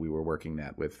recall, we were working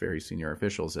that with very senior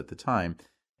officials at the time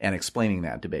and explaining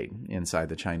that debate inside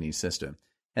the Chinese system.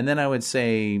 And then I would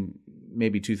say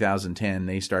maybe 2010,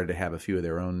 they started to have a few of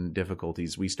their own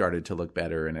difficulties. We started to look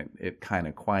better and it kind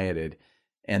of quieted.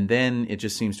 And then it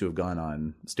just seems to have gone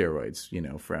on steroids,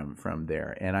 from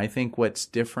there. And I think what's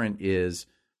different is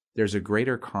there's a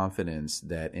greater confidence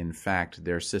that, in fact,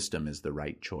 their system is the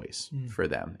right choice for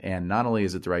them. And not only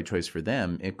is it the right choice for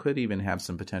them, it could even have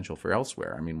some potential for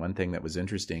elsewhere. I mean, one thing that was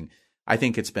interesting, I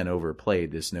think it's been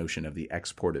overplayed, this notion of the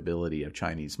exportability of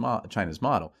China's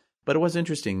model. But it was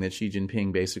interesting that Xi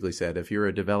Jinping basically said, if you're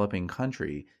a developing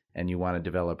country and you want to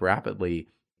develop rapidly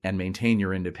and maintain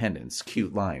your independence,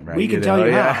 cute line, right? We can tell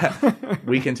you how.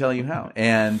 We can tell you how.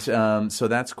 And so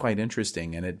that's quite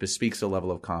interesting, and it bespeaks a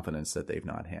level of confidence that they've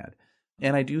not had.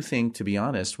 And I do think, to be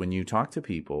honest, when you talk to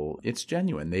people, it's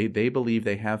genuine. They believe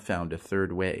they have found a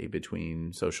third way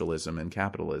between socialism and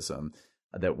capitalism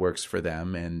that works for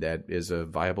them and that is a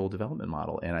viable development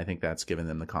model. And I think that's given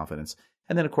them the confidence.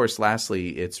 And then, of course,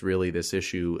 lastly, it's really this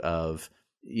issue of,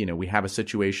 we have a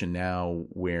situation now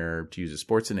where, to use a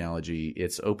sports analogy,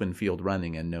 it's open field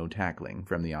running and no tackling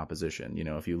from the opposition.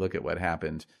 If you look at what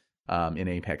happened in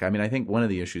APEC, I think one of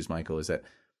the issues, Michael, is that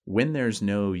when there's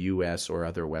no U.S. or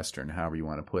other Western, however you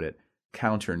want to put it,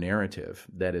 counter narrative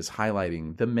that is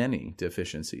highlighting the many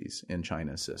deficiencies in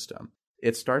China's system,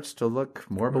 it starts to look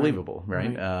more believable,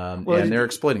 right? And they're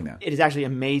exploiting that. It is actually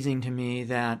amazing to me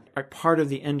that part of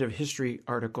the End of History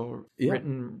article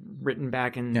written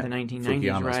back in the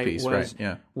 1990s,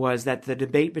 right, was that the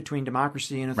debate between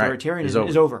democracy and authoritarianism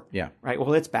is over. Yeah. Right.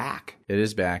 Well, it's back. It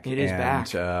is back. It is back.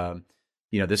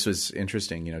 This was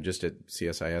interesting. Just at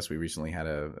CSIS, we recently had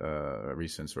a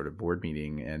recent sort of board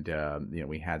meeting, and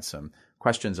we had some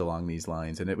questions along these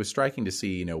lines, and it was striking to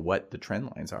see what the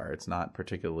trend lines are. It's not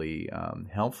particularly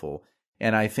helpful.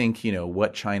 And I think,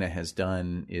 what China has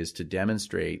done is to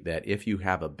demonstrate that if you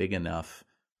have a big enough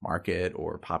market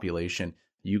or population,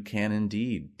 you can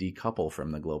indeed decouple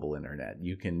from the global internet.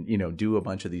 You can, do a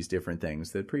bunch of these different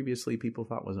things that previously people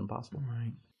thought was impossible.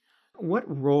 Right. What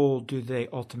role do they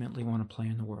ultimately want to play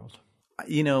in the world?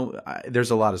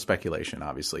 There's a lot of speculation,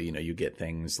 obviously. You get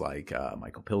things like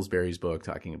Michael Pillsbury's book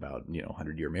talking about,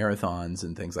 100-year marathons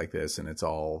and things like this, and it's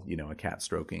all, a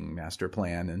cat-stroking master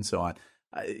plan and so on.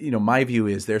 My view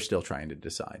is they're still trying to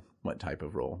decide what type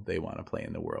of role they want to play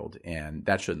in the world, and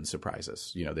that shouldn't surprise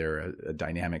us. They're a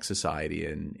dynamic society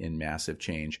in massive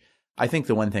change. I think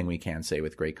the one thing we can say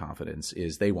with great confidence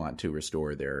is they want to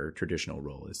restore their traditional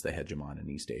role as the hegemon in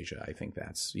East Asia. I think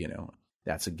that's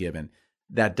a given.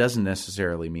 That doesn't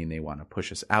necessarily mean they want to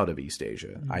push us out of East Asia.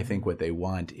 Mm-hmm. I think what they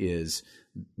want is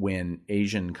when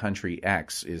Asian country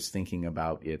X is thinking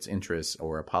about its interests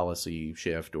or a policy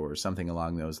shift or something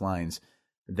along those lines,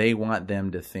 they want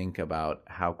them to think about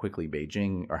how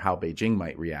Beijing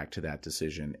might react to that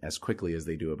decision as quickly as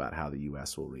they do about how the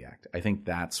U.S. will react. I think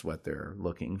that's what they're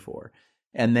looking for.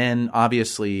 And then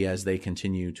obviously as they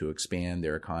continue to expand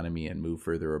their economy and move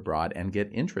further abroad and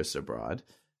get interests abroad,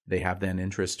 they have then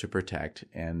interests to protect,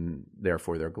 and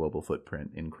therefore their global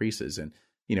footprint increases. And,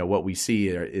 what we see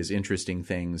is interesting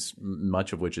things,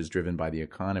 much of which is driven by the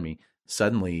economy.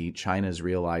 Suddenly, China's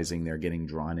realizing they're getting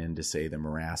drawn into, say, the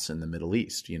morass in the Middle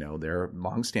East. Their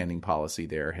longstanding policy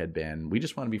there had been, we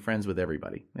just want to be friends with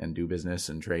everybody and do business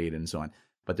and trade and so on.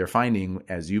 But they're finding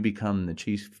as you become the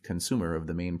chief consumer of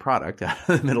the main product out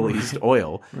of the Middle East,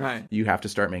 oil, right, you have to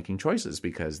start making choices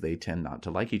because they tend not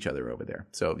to like each other over there.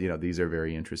 So, these are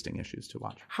very interesting issues to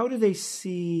watch. How do they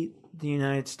see the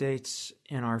United States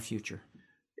in our future?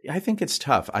 I think it's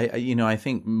tough. I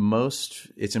think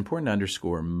it's important to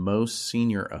underscore most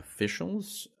senior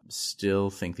officials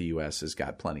still think the U.S. has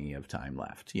got plenty of time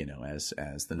left,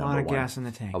 as the number one. A lot of gas in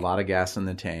the tank. A lot of gas in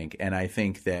the tank. And I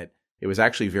think that it was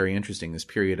actually very interesting, this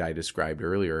period I described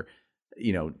earlier.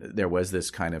 There was this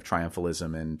kind of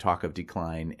triumphalism and talk of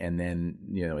decline, and then,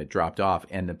 it dropped off.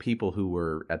 And the people who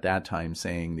were at that time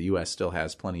saying the U.S. still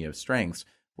has plenty of strengths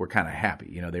were kind of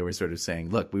happy. They were sort of saying,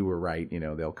 look, we were right,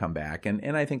 they'll come back.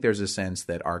 And I think there's a sense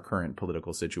that our current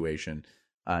political situation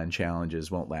and challenges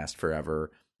won't last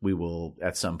forever. We will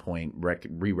at some point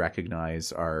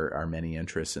re-recognize our many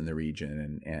interests in the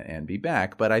region and be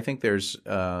back. But I think there's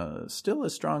still a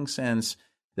strong sense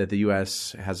that the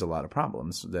U.S. has a lot of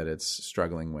problems that it's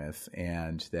struggling with,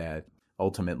 and that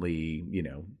ultimately,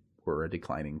 we're a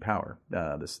declining power.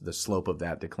 The slope of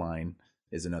that decline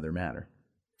is another matter.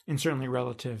 And certainly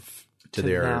relative to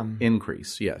their them.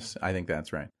 Increase. Yes, I think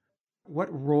that's right. What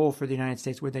role for the United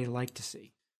States would they like to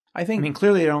see? I mean,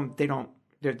 clearly they don't.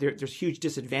 There's huge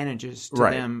disadvantages to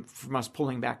them from us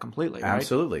pulling back completely, right?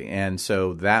 Absolutely. And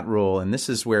so that role, and this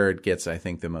is where it gets, I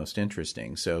think, the most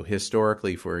interesting. So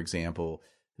historically, for example,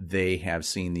 they have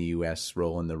seen the U.S.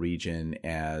 role in the region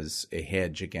as a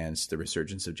hedge against the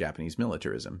resurgence of Japanese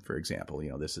militarism, for example.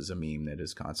 This is a meme that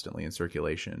is constantly in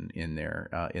circulation in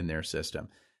their system.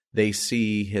 They've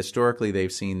seen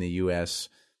the U.S.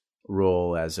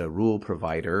 role as a rule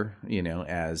provider,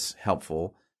 as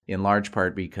helpful, in large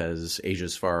part because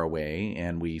Asia's far away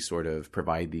and we sort of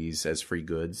provide these as free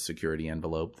goods, security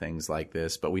envelope, things like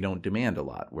this, but we don't demand a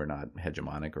lot. We're not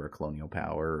hegemonic or a colonial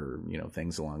power or,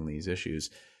 things along these issues.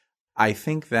 I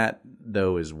think that,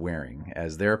 though, is wearing.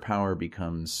 As their power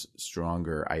becomes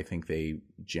stronger, I think they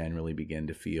generally begin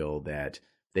to feel that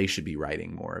they should be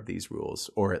writing more of these rules,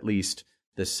 or at least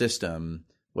the system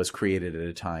was created at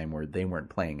a time where they weren't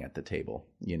playing at the table,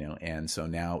 and so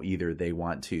now either they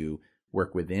want to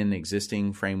work within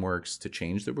existing frameworks to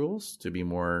change the rules to be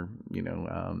more,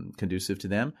 conducive to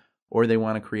them, or they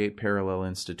want to create parallel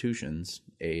institutions,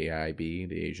 AIIB,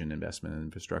 the Asian Investment and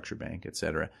Infrastructure Bank, et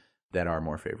cetera, that are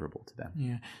more favorable to them.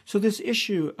 Yeah. So this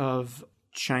issue of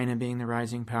China being the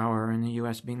rising power and the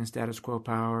U.S. being the status quo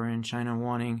power, and China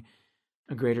wanting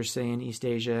a greater say in East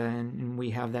Asia, and we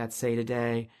have that say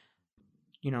today,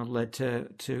 led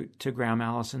to Graham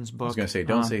Allison's book. I was going to say,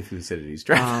 don't say Thucydides'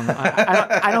 draft.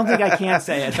 I don't think I can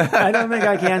say it. I don't think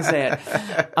I can say it.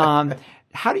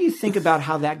 How do you think about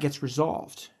how that gets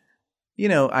resolved?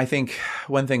 I think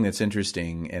one thing that's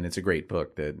interesting, and it's a great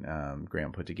book that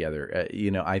Graham put together,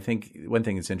 I think one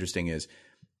thing that's interesting is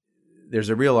there's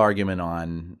a real argument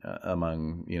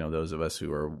among those of us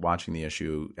who are watching the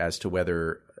issue as to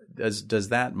whether does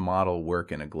that model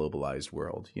work in a globalized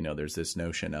world. There's this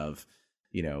notion of,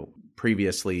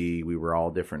 previously we were all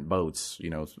different boats,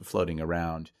 floating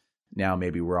around. Now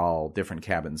maybe we're all different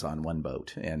cabins on one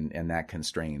boat, and that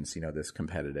constrains, this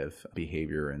competitive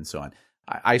behavior and so on.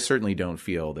 I certainly don't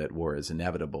feel that war is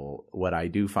inevitable. What I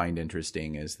do find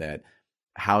interesting is that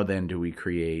how then do we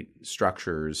create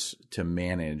structures to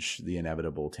manage the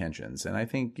inevitable tensions? And I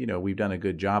think, we've done a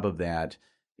good job of that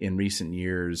in recent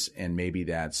years, and maybe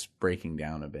that's breaking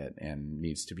down a bit and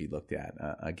needs to be looked at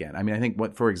again. I mean, I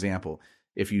think for example,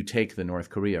 if you take the North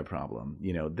Korea problem,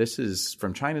 this is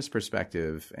from China's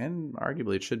perspective, and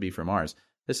arguably it should be from ours.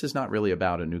 This is not really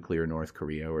about a nuclear North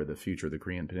Korea or the future of the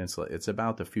Korean Peninsula. It's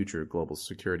about the future global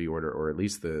security order, or at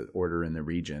least the order in the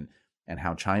region, and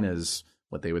how China's,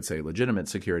 what they would say, legitimate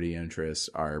security interests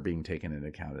are being taken into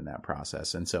account in that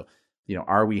process. And so,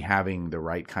 are we having the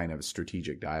right kind of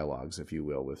strategic dialogues, if you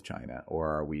will, with China, or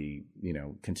are we,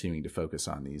 continuing to focus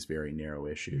on these very narrow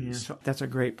issues? Yeah, so that's a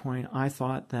great point. I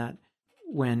thought that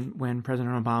when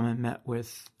President Obama met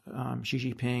with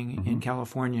Xi Jinping in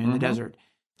California in the desert,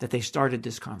 that they started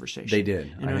this conversation. They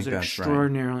did. And it was an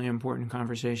extraordinarily important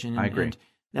conversation. I agree. And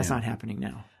that's not happening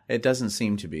now. It doesn't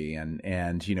seem to be.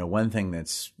 And one thing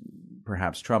that's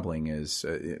perhaps troubling is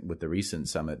with the recent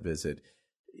summit visit,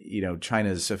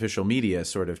 China's official media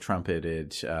sort of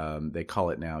trumpeted, they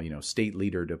call it now, state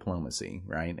leader diplomacy,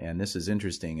 right? And this is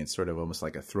interesting. It's sort of almost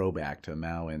like a throwback to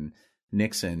Mao and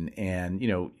Nixon. And,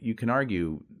 you can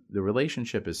argue the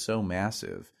relationship is so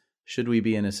massive. Should we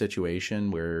be in a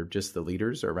situation where just the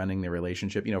leaders are running the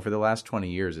relationship? For the last 20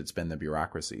 years, it's been the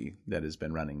bureaucracy that has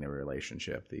been running the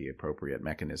relationship, the appropriate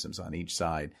mechanisms on each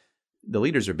side. The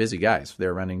leaders are busy guys.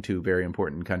 They're running two very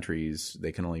important countries.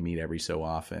 They can only meet every so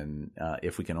often.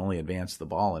 If we can only advance the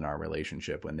ball in our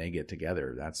relationship when they get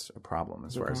together, that's a problem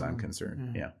as far as I'm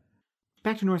concerned. Yeah.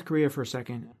 Back to North Korea for a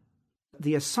second.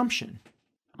 The assumption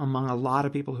among a lot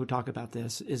of people who talk about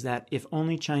this is that if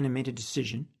only China made a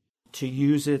decision to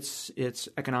use its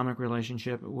economic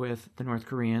relationship with the North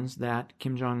Koreans, that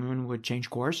Kim Jong-un would change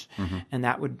course, and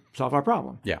that would solve our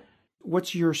problem. Yeah.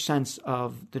 What's your sense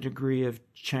of the degree of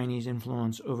Chinese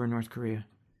influence over North Korea?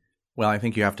 Well, I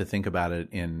think you have to think about it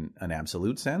in an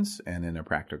absolute sense and in a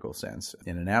practical sense.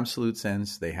 In an absolute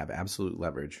sense, they have absolute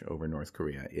leverage over North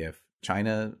Korea. If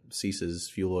China ceases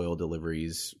fuel oil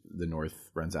deliveries, the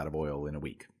North runs out of oil in a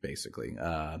week, basically.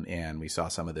 And we saw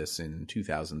some of this in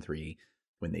 2003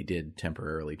 when they did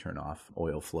temporarily turn off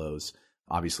oil flows.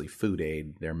 Obviously, food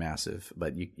aid, they're massive,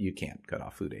 but you can't cut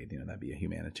off food aid. That'd be a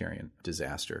humanitarian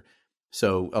disaster.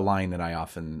 So a line that I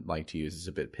often like to use is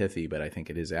a bit pithy, but I think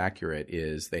it is accurate,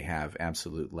 is they have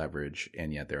absolute leverage,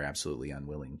 and yet they're absolutely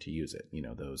unwilling to use it,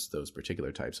 those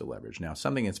particular types of leverage. Now,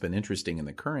 something that's been interesting in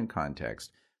the current context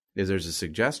is there's a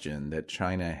suggestion that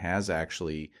China has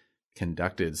actually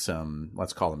conducted some,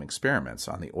 let's call them experiments,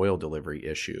 on the oil delivery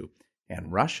issue. And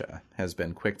Russia has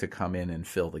been quick to come in and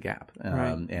fill the gap.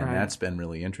 That's been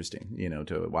really interesting,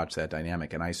 to watch that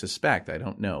dynamic. And I suspect, I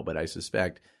don't know, but I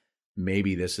suspect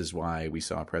maybe this is why we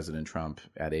saw President Trump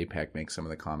at APEC make some of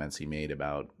the comments he made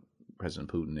about President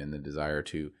Putin and the desire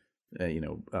to,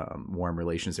 warm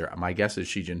relations there. My guess is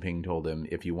Xi Jinping told him,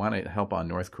 if you want to help on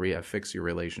North Korea, fix your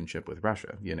relationship with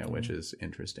Russia, which is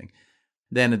interesting.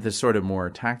 Then at the sort of more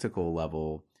tactical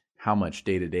level, how much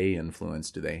day-to-day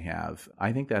influence do they have?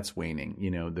 I think that's waning.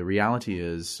 The reality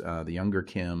is the younger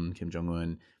Kim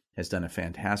Jong-un, has done a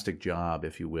fantastic job,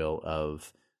 if you will,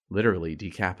 of literally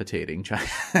decapitating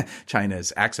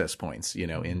China's access points,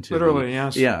 into literally,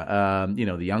 yes. Yeah.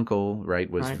 The uncle, right,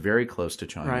 was very close to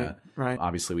China. Right.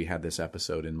 Obviously, we had this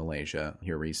episode in Malaysia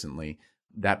here recently.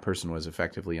 That person was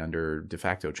effectively under de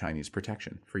facto Chinese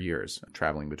protection for years,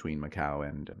 traveling between Macau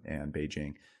and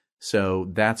Beijing. So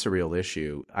that's a real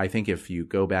issue. I think if you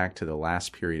go back to the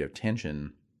last period of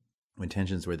tension, when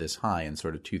tensions were this high in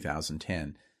sort of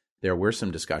 2010, there were some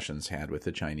discussions had with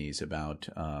the Chinese about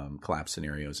collapse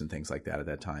scenarios and things like that at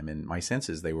that time. And my sense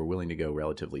is they were willing to go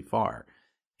relatively far.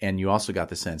 And you also got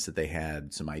the sense that they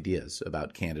had some ideas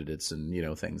about candidates and,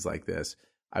 things like this.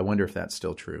 I wonder if that's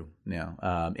still true now.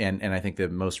 And I think the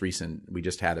most recent, we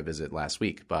just had a visit last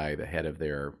week by the head of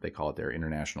they call it their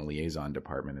International Liaison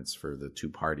Department. It's for the two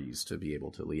parties to be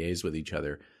able to liaise with each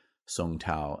other, Song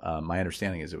Tao. My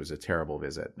understanding is it was a terrible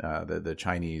visit. The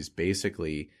Chinese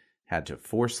basically had to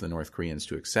force the North Koreans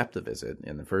to accept the visit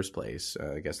in the first place.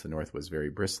 I guess the North was very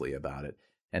bristly about it.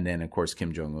 And then, of course,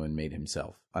 Kim Jong-un made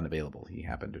himself unavailable. He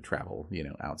happened to travel,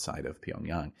 outside of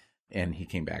Pyongyang. And he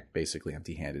came back basically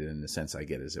empty-handed, in the sense I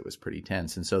get is it was pretty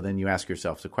tense. And so then you ask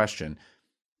yourself the question,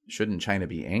 shouldn't China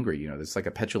be angry? It's like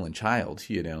a petulant child,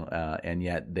 and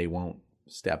yet they won't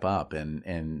step up.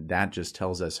 And that just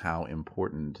tells us how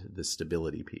important the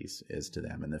stability piece is to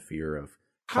them, and the fear of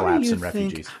collapse and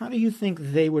refugees. How do you think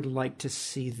they would like to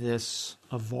see this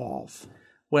evolve?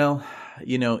 Well,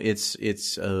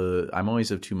 it's I'm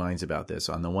always of two minds about this.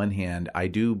 On the one hand, I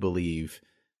do believe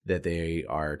that they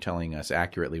are telling us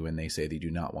accurately when they say they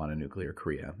do not want a nuclear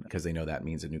Korea, because they know that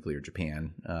means a nuclear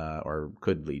Japan, or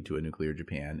could lead to a nuclear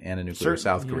Japan and a nuclear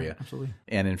South Korea. Absolutely.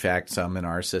 And in fact, some in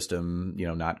our system,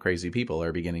 not crazy people,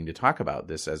 are beginning to talk about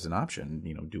this as an option,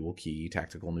 dual key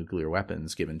tactical nuclear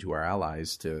weapons given to our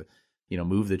allies to,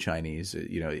 move the Chinese.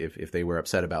 If they were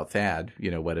upset about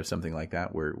THAAD, what if something like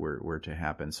that were to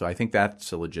happen? So I think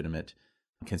that's a legitimate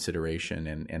consideration,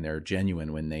 and they're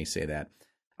genuine when they say that.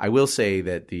 I will say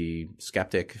that the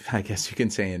skeptic, I guess you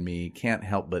can say, in me can't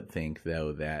help but think,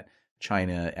 though, that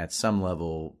China at some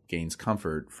level gains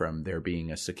comfort from there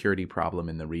being a security problem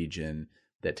in the region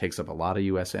that takes up a lot of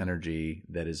U.S. energy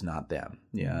that is not them.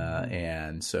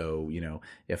 And so,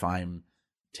 if I'm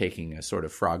taking a sort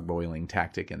of frog boiling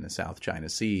tactic in the South China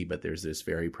Sea, but there's this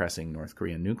very pressing North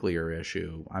Korean nuclear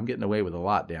issue, I'm getting away with a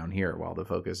lot down here while the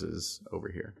focus is over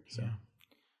here.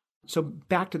 So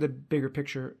back to the bigger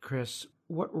picture, Chris.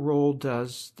 What role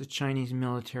does the Chinese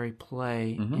military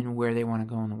play in where they want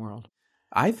to go in the world?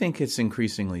 I think it's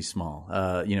increasingly small.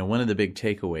 One of the big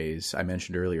takeaways, I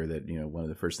mentioned earlier that, one of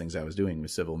the first things I was doing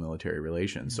was civil-military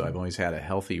relations. So I've always had a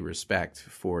healthy respect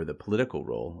for the political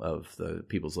role of the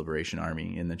People's Liberation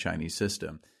Army in the Chinese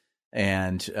system.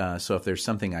 And so if there's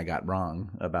something I got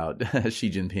wrong about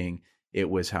Xi Jinping, it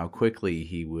was how quickly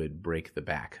he would break the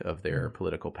back of their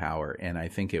political power. And I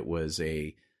think it was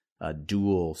a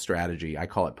dual strategy. I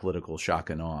call it political shock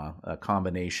and awe, a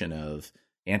combination of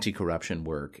anti-corruption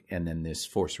work and then this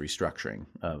force restructuring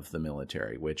of the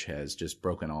military, which has just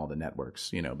broken all the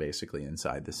networks, basically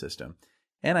inside the system.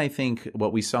 And I think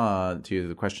what we saw, to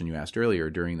the question you asked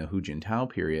earlier, during the Hu Jintao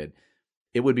period,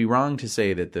 it would be wrong to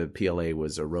say that the PLA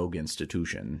was a rogue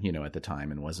institution, at the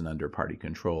time and wasn't under party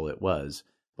control. It was.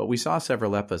 But we saw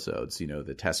several episodes,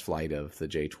 the test flight of the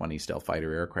J-20 stealth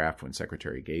fighter aircraft when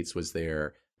Secretary Gates was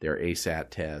there, their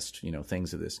ASAT test,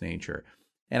 things of this nature.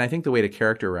 And I think the way to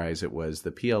characterize it was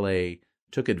the PLA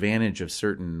took advantage of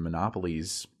certain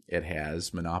monopolies it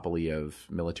has, monopoly of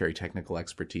military technical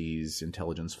expertise,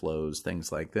 intelligence flows,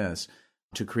 things like this,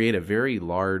 to create a very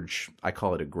large, I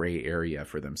call it a gray area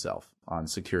for themselves on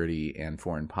security and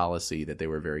foreign policy that they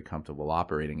were very comfortable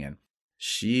operating in.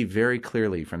 Xi very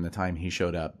clearly, from the time he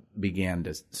showed up, began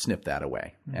to snip that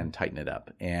away and tighten it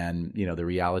up. And, the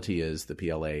reality is the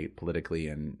PLA politically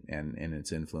and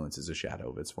its influence is a shadow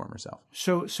of its former self.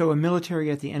 So a military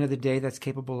at the end of the day that's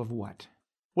capable of what?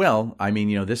 Well,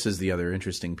 this is the other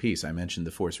interesting piece. I mentioned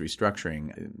the force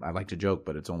restructuring. I like to joke,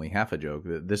 but it's only half a joke.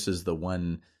 This is the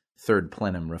one third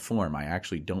plenum reform I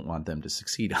actually don't want them to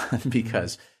succeed on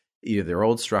because either their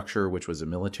old structure, which was a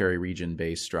military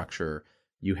region-based structure,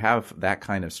 you have that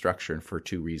kind of structure for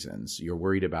two reasons. You're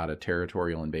worried about a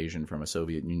territorial invasion from a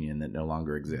Soviet Union that no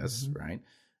longer exists, right?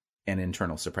 And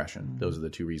internal suppression. Those are the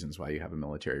two reasons why you have a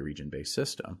military region-based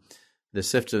system. The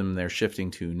system they're shifting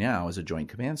to now is a joint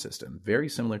command system, very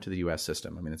similar to the U.S.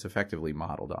 system. It's effectively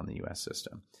modeled on the U.S.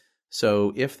 system.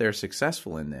 So if they're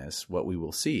successful in this, what we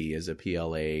will see is a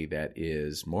PLA that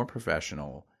is more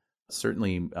professional,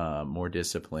 certainly more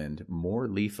disciplined, more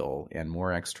lethal, and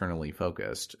more externally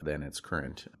focused than its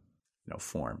current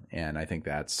form. And I think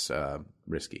that's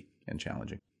risky and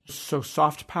challenging. So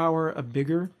soft power, a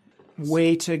bigger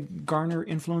way to garner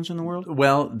influence in the world?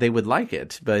 Well, they would like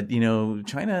it, but,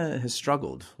 China has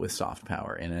struggled with soft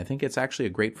power, and I think it's actually a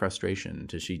great frustration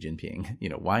to Xi Jinping.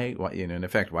 Why in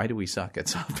effect, why do we suck at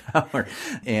soft power?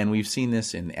 And we've seen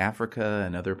this in Africa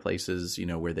and other places,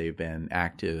 where they've been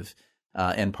active.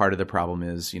 And part of the problem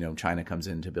is, China comes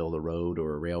in to build a road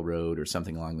or a railroad or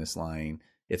something along this line.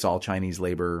 It's all Chinese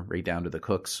labor, right down to the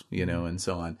cooks, and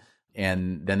so on.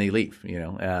 And then they leave,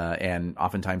 and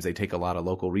oftentimes they take a lot of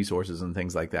local resources and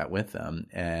things like that with them.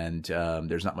 And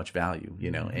there's not much value,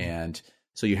 And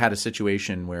so you had a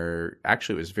situation where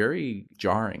actually it was very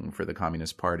jarring for the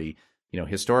Communist Party.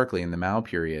 Historically in the Mao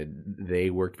period, they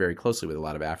worked very closely with a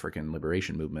lot of African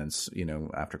liberation movements,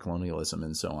 after colonialism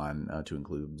and so on, to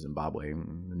include Zimbabwe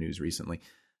in the news recently.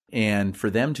 And for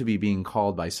them to be being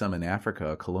called by some in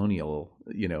Africa a colonial,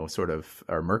 sort of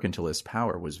or mercantilist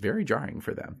power was very jarring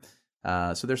for them.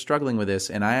 So they're struggling with this.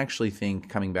 And I actually think,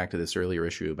 coming back to this earlier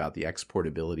issue about the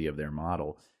exportability of their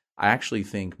model, I actually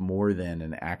think more than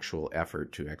an actual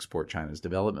effort to export China's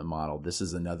development model, this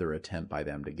is another attempt by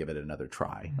them to give it another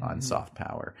try on soft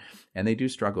power. And they do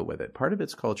struggle with it. Part of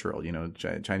it's cultural.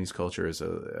 Chinese culture is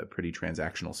a pretty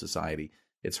transactional society.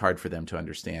 It's hard for them to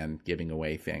understand giving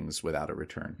away things without a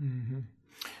return.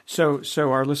 So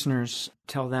our listeners,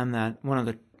 tell them that one of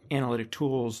the analytic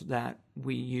tools that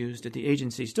we used at the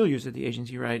agency, still use at the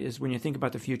agency, right, is when you think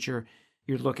about the future,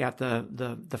 you look at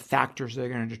the factors that are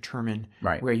going to determine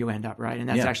Right. where you end up, right? And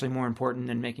that's Yeah. actually more important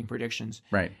than making predictions.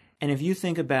 Right. And if you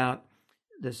think about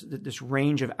this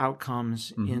range of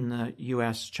outcomes in the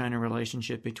U.S. China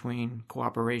relationship between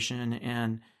cooperation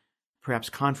and perhaps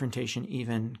confrontation,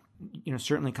 even,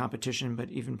 certainly competition,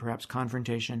 but even perhaps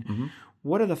confrontation,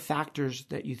 what are the factors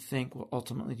that you think will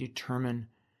ultimately determine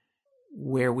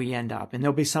where we end up? And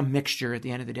there'll be some mixture at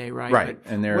the end of the day, right? Right.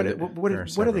 But And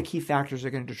what are the key factors that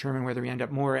are going to determine whether we end up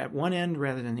more at one end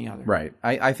rather than the other? Right.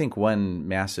 I think one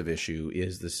massive issue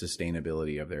is the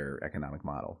sustainability of their economic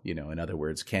model. In other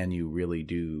words, can you really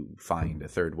find a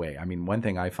third way? I mean, one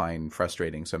thing I find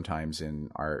frustrating sometimes in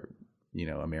our,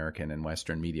 American and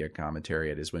Western media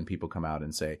commentariat is when people come out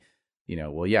and say,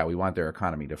 well, yeah, we want their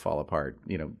economy to fall apart.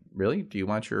 Really? Do you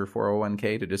want your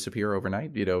 401k to disappear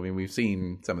overnight? We've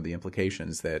seen some of the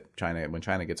implications that when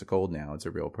China gets a cold now, it's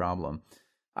a real problem.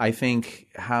 I think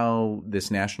how this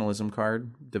nationalism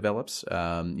card develops,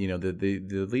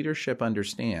 the leadership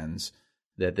understands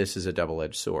that this is a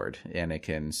double-edged sword and it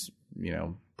can,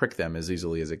 prick them as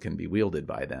easily as it can be wielded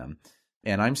by them.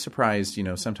 And I'm surprised,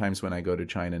 sometimes when I go to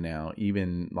China now,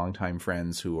 even longtime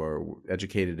friends who are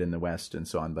educated in the West and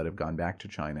so on, but have gone back to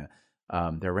China,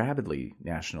 they're rabidly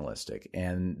nationalistic.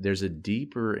 And there's a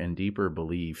deeper and deeper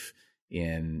belief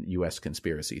in U.S.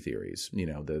 conspiracy theories,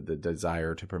 the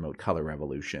desire to promote color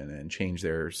revolution and change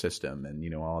their system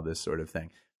and, all of this sort of thing.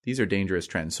 These are dangerous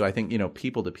trends. So I think,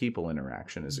 people-to-people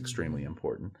interaction is extremely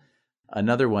important.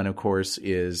 Another one, of course,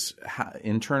 is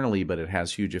internally, but it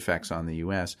has huge effects on the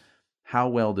U.S., how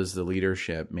well does the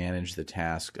leadership manage the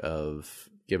task of,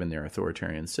 given their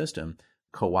authoritarian system,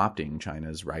 co-opting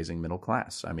China's rising middle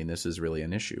class? I mean, this is really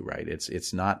an issue, right?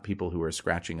 It's not people who are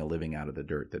scratching a living out of the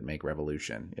dirt that make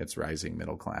revolution. It's rising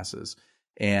middle classes.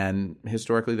 And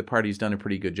historically, the party's done a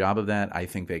pretty good job of that. I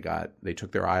think they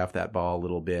took their eye off that ball a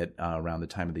little bit around the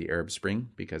time of the Arab Spring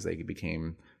because they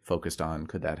became focused on,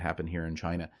 could that happen here in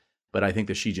China? But I think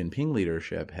the Xi Jinping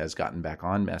leadership has gotten back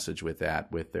on message with that,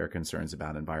 with their concerns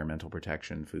about environmental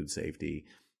protection, food safety,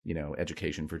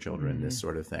 education for children, this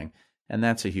sort of thing. And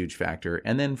that's a huge factor.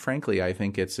 And then, frankly, I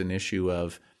think it's an issue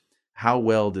of how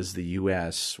well does the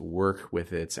U.S. work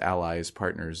with its allies,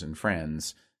 partners, and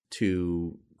friends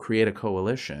to create a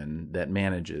coalition that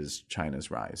manages China's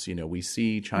rise. We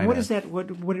see China. What is that? What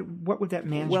would that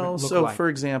management look like? For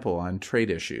example, on trade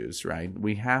issues, right?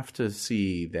 We have to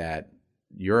see that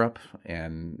Europe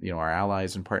and our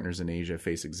allies and partners in Asia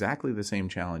face exactly the same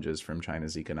challenges from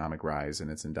China's economic rise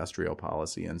and its industrial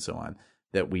policy and so on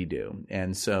that we do.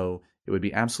 And so it would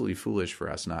be absolutely foolish for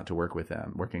us not to work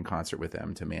in concert with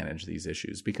them to manage these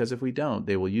issues, because if we don't,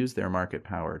 they will use their market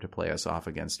power to play us off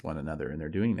against one another, and they're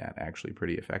doing that actually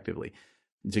pretty effectively.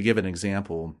 To give an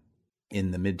example,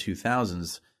 in the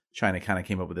mid-2000s, China kind of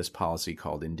came up with this policy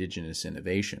called indigenous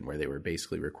innovation, where they were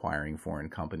basically requiring foreign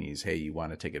companies, hey, you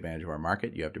want to take advantage of our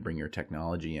market, you have to bring your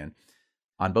technology in.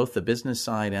 On both the business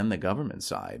side and the government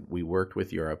side, we worked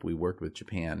with Europe, we worked with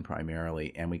Japan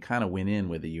primarily, and we kind of went in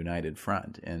with a united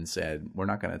front and said, we're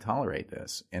not going to tolerate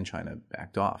this. And China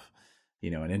backed off.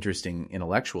 An interesting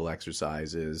intellectual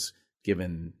exercise is,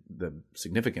 given the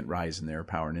significant rise in their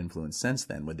power and influence since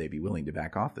then, would they be willing to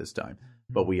back off this time?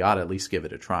 But we ought to at least give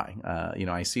it a try.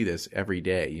 I see this every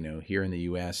day. Here in the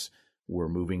U.S., we're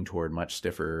moving toward much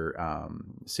stiffer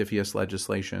CFIUS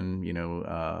legislation,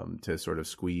 to sort of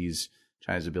squeeze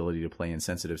China's ability to play in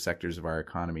sensitive sectors of our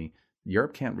economy.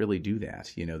 Europe can't really do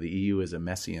that. The EU is a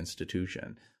messy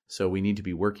institution. So we need to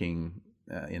be working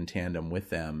in tandem with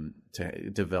them to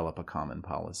develop a common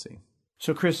policy.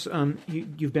 So, Chris,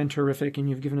 you've been terrific, and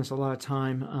you've given us a lot of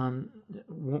time.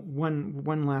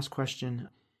 One last question.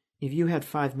 If you had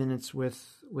 5 minutes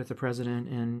with the president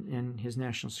and his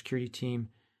national security team,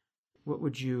 what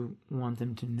would you want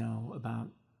them to know about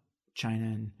China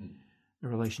and the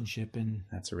relationship? And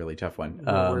that's a really tough one.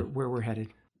 Where we're headed.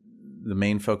 The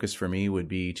main focus for me would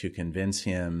be to convince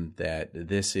him that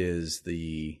this is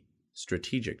the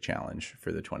strategic challenge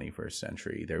for the 21st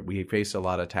century. We face a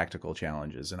lot of tactical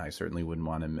challenges, and I certainly wouldn't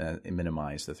want to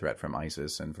minimize the threat from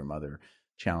ISIS and from other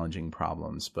challenging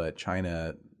problems. But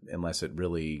China, unless it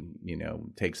really,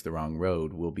 takes the wrong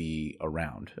road, will be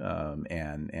around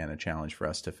and a challenge for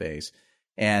us to face.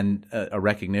 And a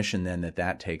recognition then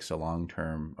that takes a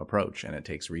long-term approach, and it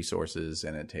takes resources,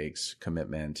 and it takes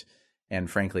commitment, and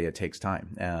frankly, it takes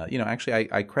time. Actually,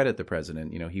 I credit the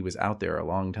president. He was out there a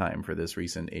long time for this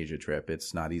recent Asia trip.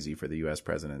 It's not easy for the U.S.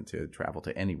 president to travel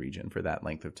to any region for that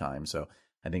length of time. So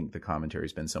I think the commentary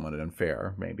has been somewhat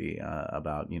unfair, maybe,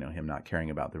 about, him not caring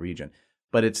about the region.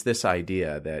 But it's this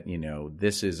idea that,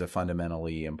 this is a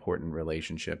fundamentally important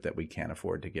relationship that we can't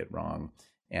afford to get wrong.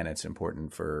 And it's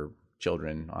important for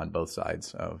children on both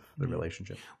sides of the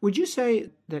relationship. Would you say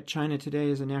that China today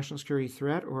is a national security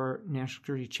threat or national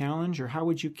security challenge, or how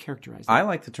would you characterize that? I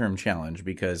like the term challenge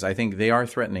because I think they are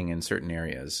threatening in certain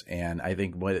areas, and I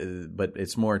think but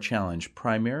it's more a challenge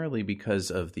primarily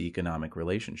because of the economic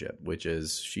relationship, which,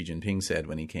 as Xi Jinping said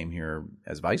when he came here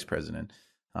as vice president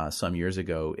some years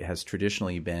ago, has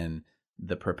traditionally been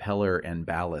the propeller and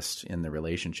ballast in the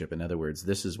relationship. In other words,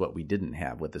 this is what we didn't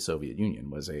have with the Soviet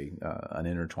Union, was an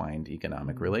intertwined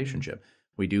economic relationship.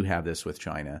 We do have this with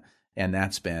China, and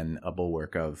that's been a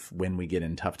bulwark of when we get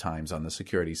in tough times on the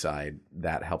security side,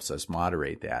 that helps us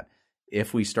moderate that.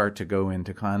 If we start to go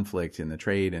into conflict in the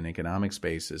trade and economic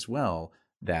space as well,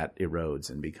 that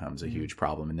erodes and becomes a huge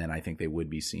problem. And then I think they would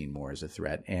be seen more as a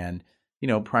threat. And,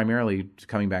 primarily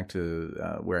coming back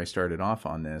to where I started off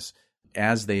on this,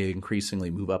 as they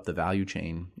increasingly move up the value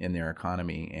chain in their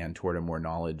economy and toward a more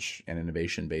knowledge and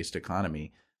innovation-based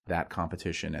economy, that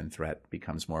competition and threat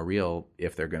becomes more real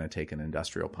if they're going to take an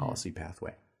industrial policy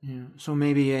pathway. Yeah. So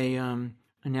maybe a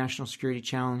national security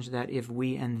challenge that if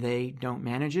we and they don't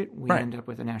manage it, we end up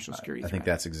with a national security threat. I think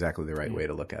that's exactly the right way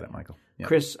to look at it, Michael. Yeah.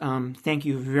 Chris, thank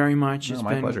you very much. It's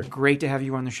my been pleasure. Great to have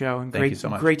you on the show. And Thank you so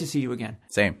much. Great to see you again.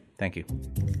 Same. Thank you.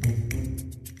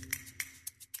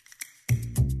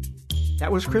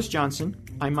 That was Chris Johnson.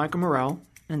 I'm Michael Morell,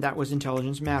 and that was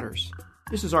Intelligence Matters.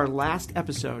 This is our last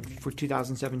episode for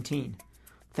 2017.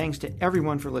 Thanks to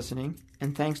everyone for listening,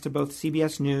 and thanks to both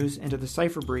CBS News and to the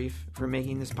Cipher Brief for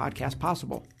making this podcast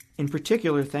possible. In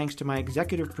particular, thanks to my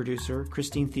executive producer,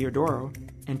 Christine Theodoro,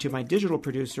 and to my digital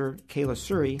producer, Kayla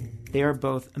Suri. They are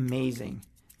both amazing.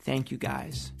 Thank you,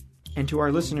 guys. And to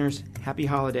our listeners, happy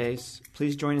holidays.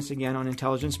 Please join us again on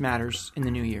Intelligence Matters in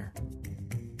the new year.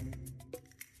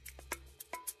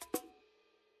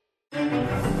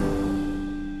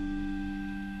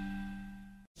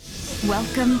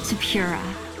 Welcome to Pura,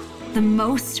 the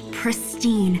most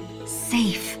pristine,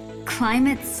 safe,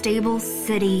 climate-stable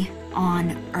city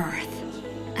on Earth.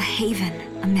 A haven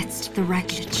amidst the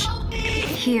wreckage.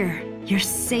 Here, you're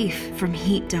safe from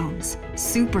heat domes,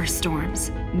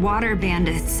 superstorms, water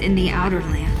bandits in the outer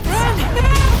lands.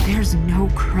 There's no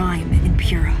crime in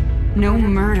Pura, no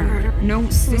murder, no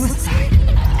suicide,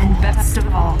 and best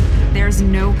of all, there's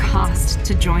no cost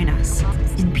to join us.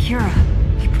 In Pura,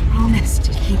 we promise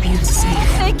to keep you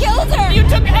safe. They killed her! You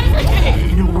took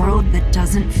everything! In a world that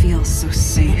doesn't feel so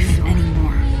safe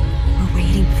anymore, we're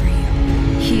waiting for you.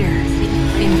 Here,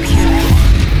 in Pura.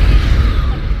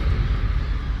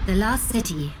 The Last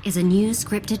City is a new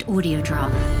scripted audio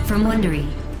drama from Wondery.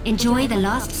 Enjoy The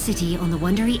Last City on the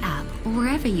Wondery app or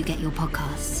wherever you get your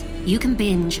podcasts. You can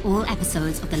binge all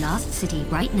episodes of The Last City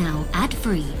right now,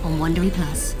 ad-free on Wondery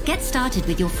Plus. Get started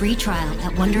with your free trial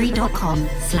at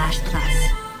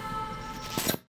Wondery.com/plus.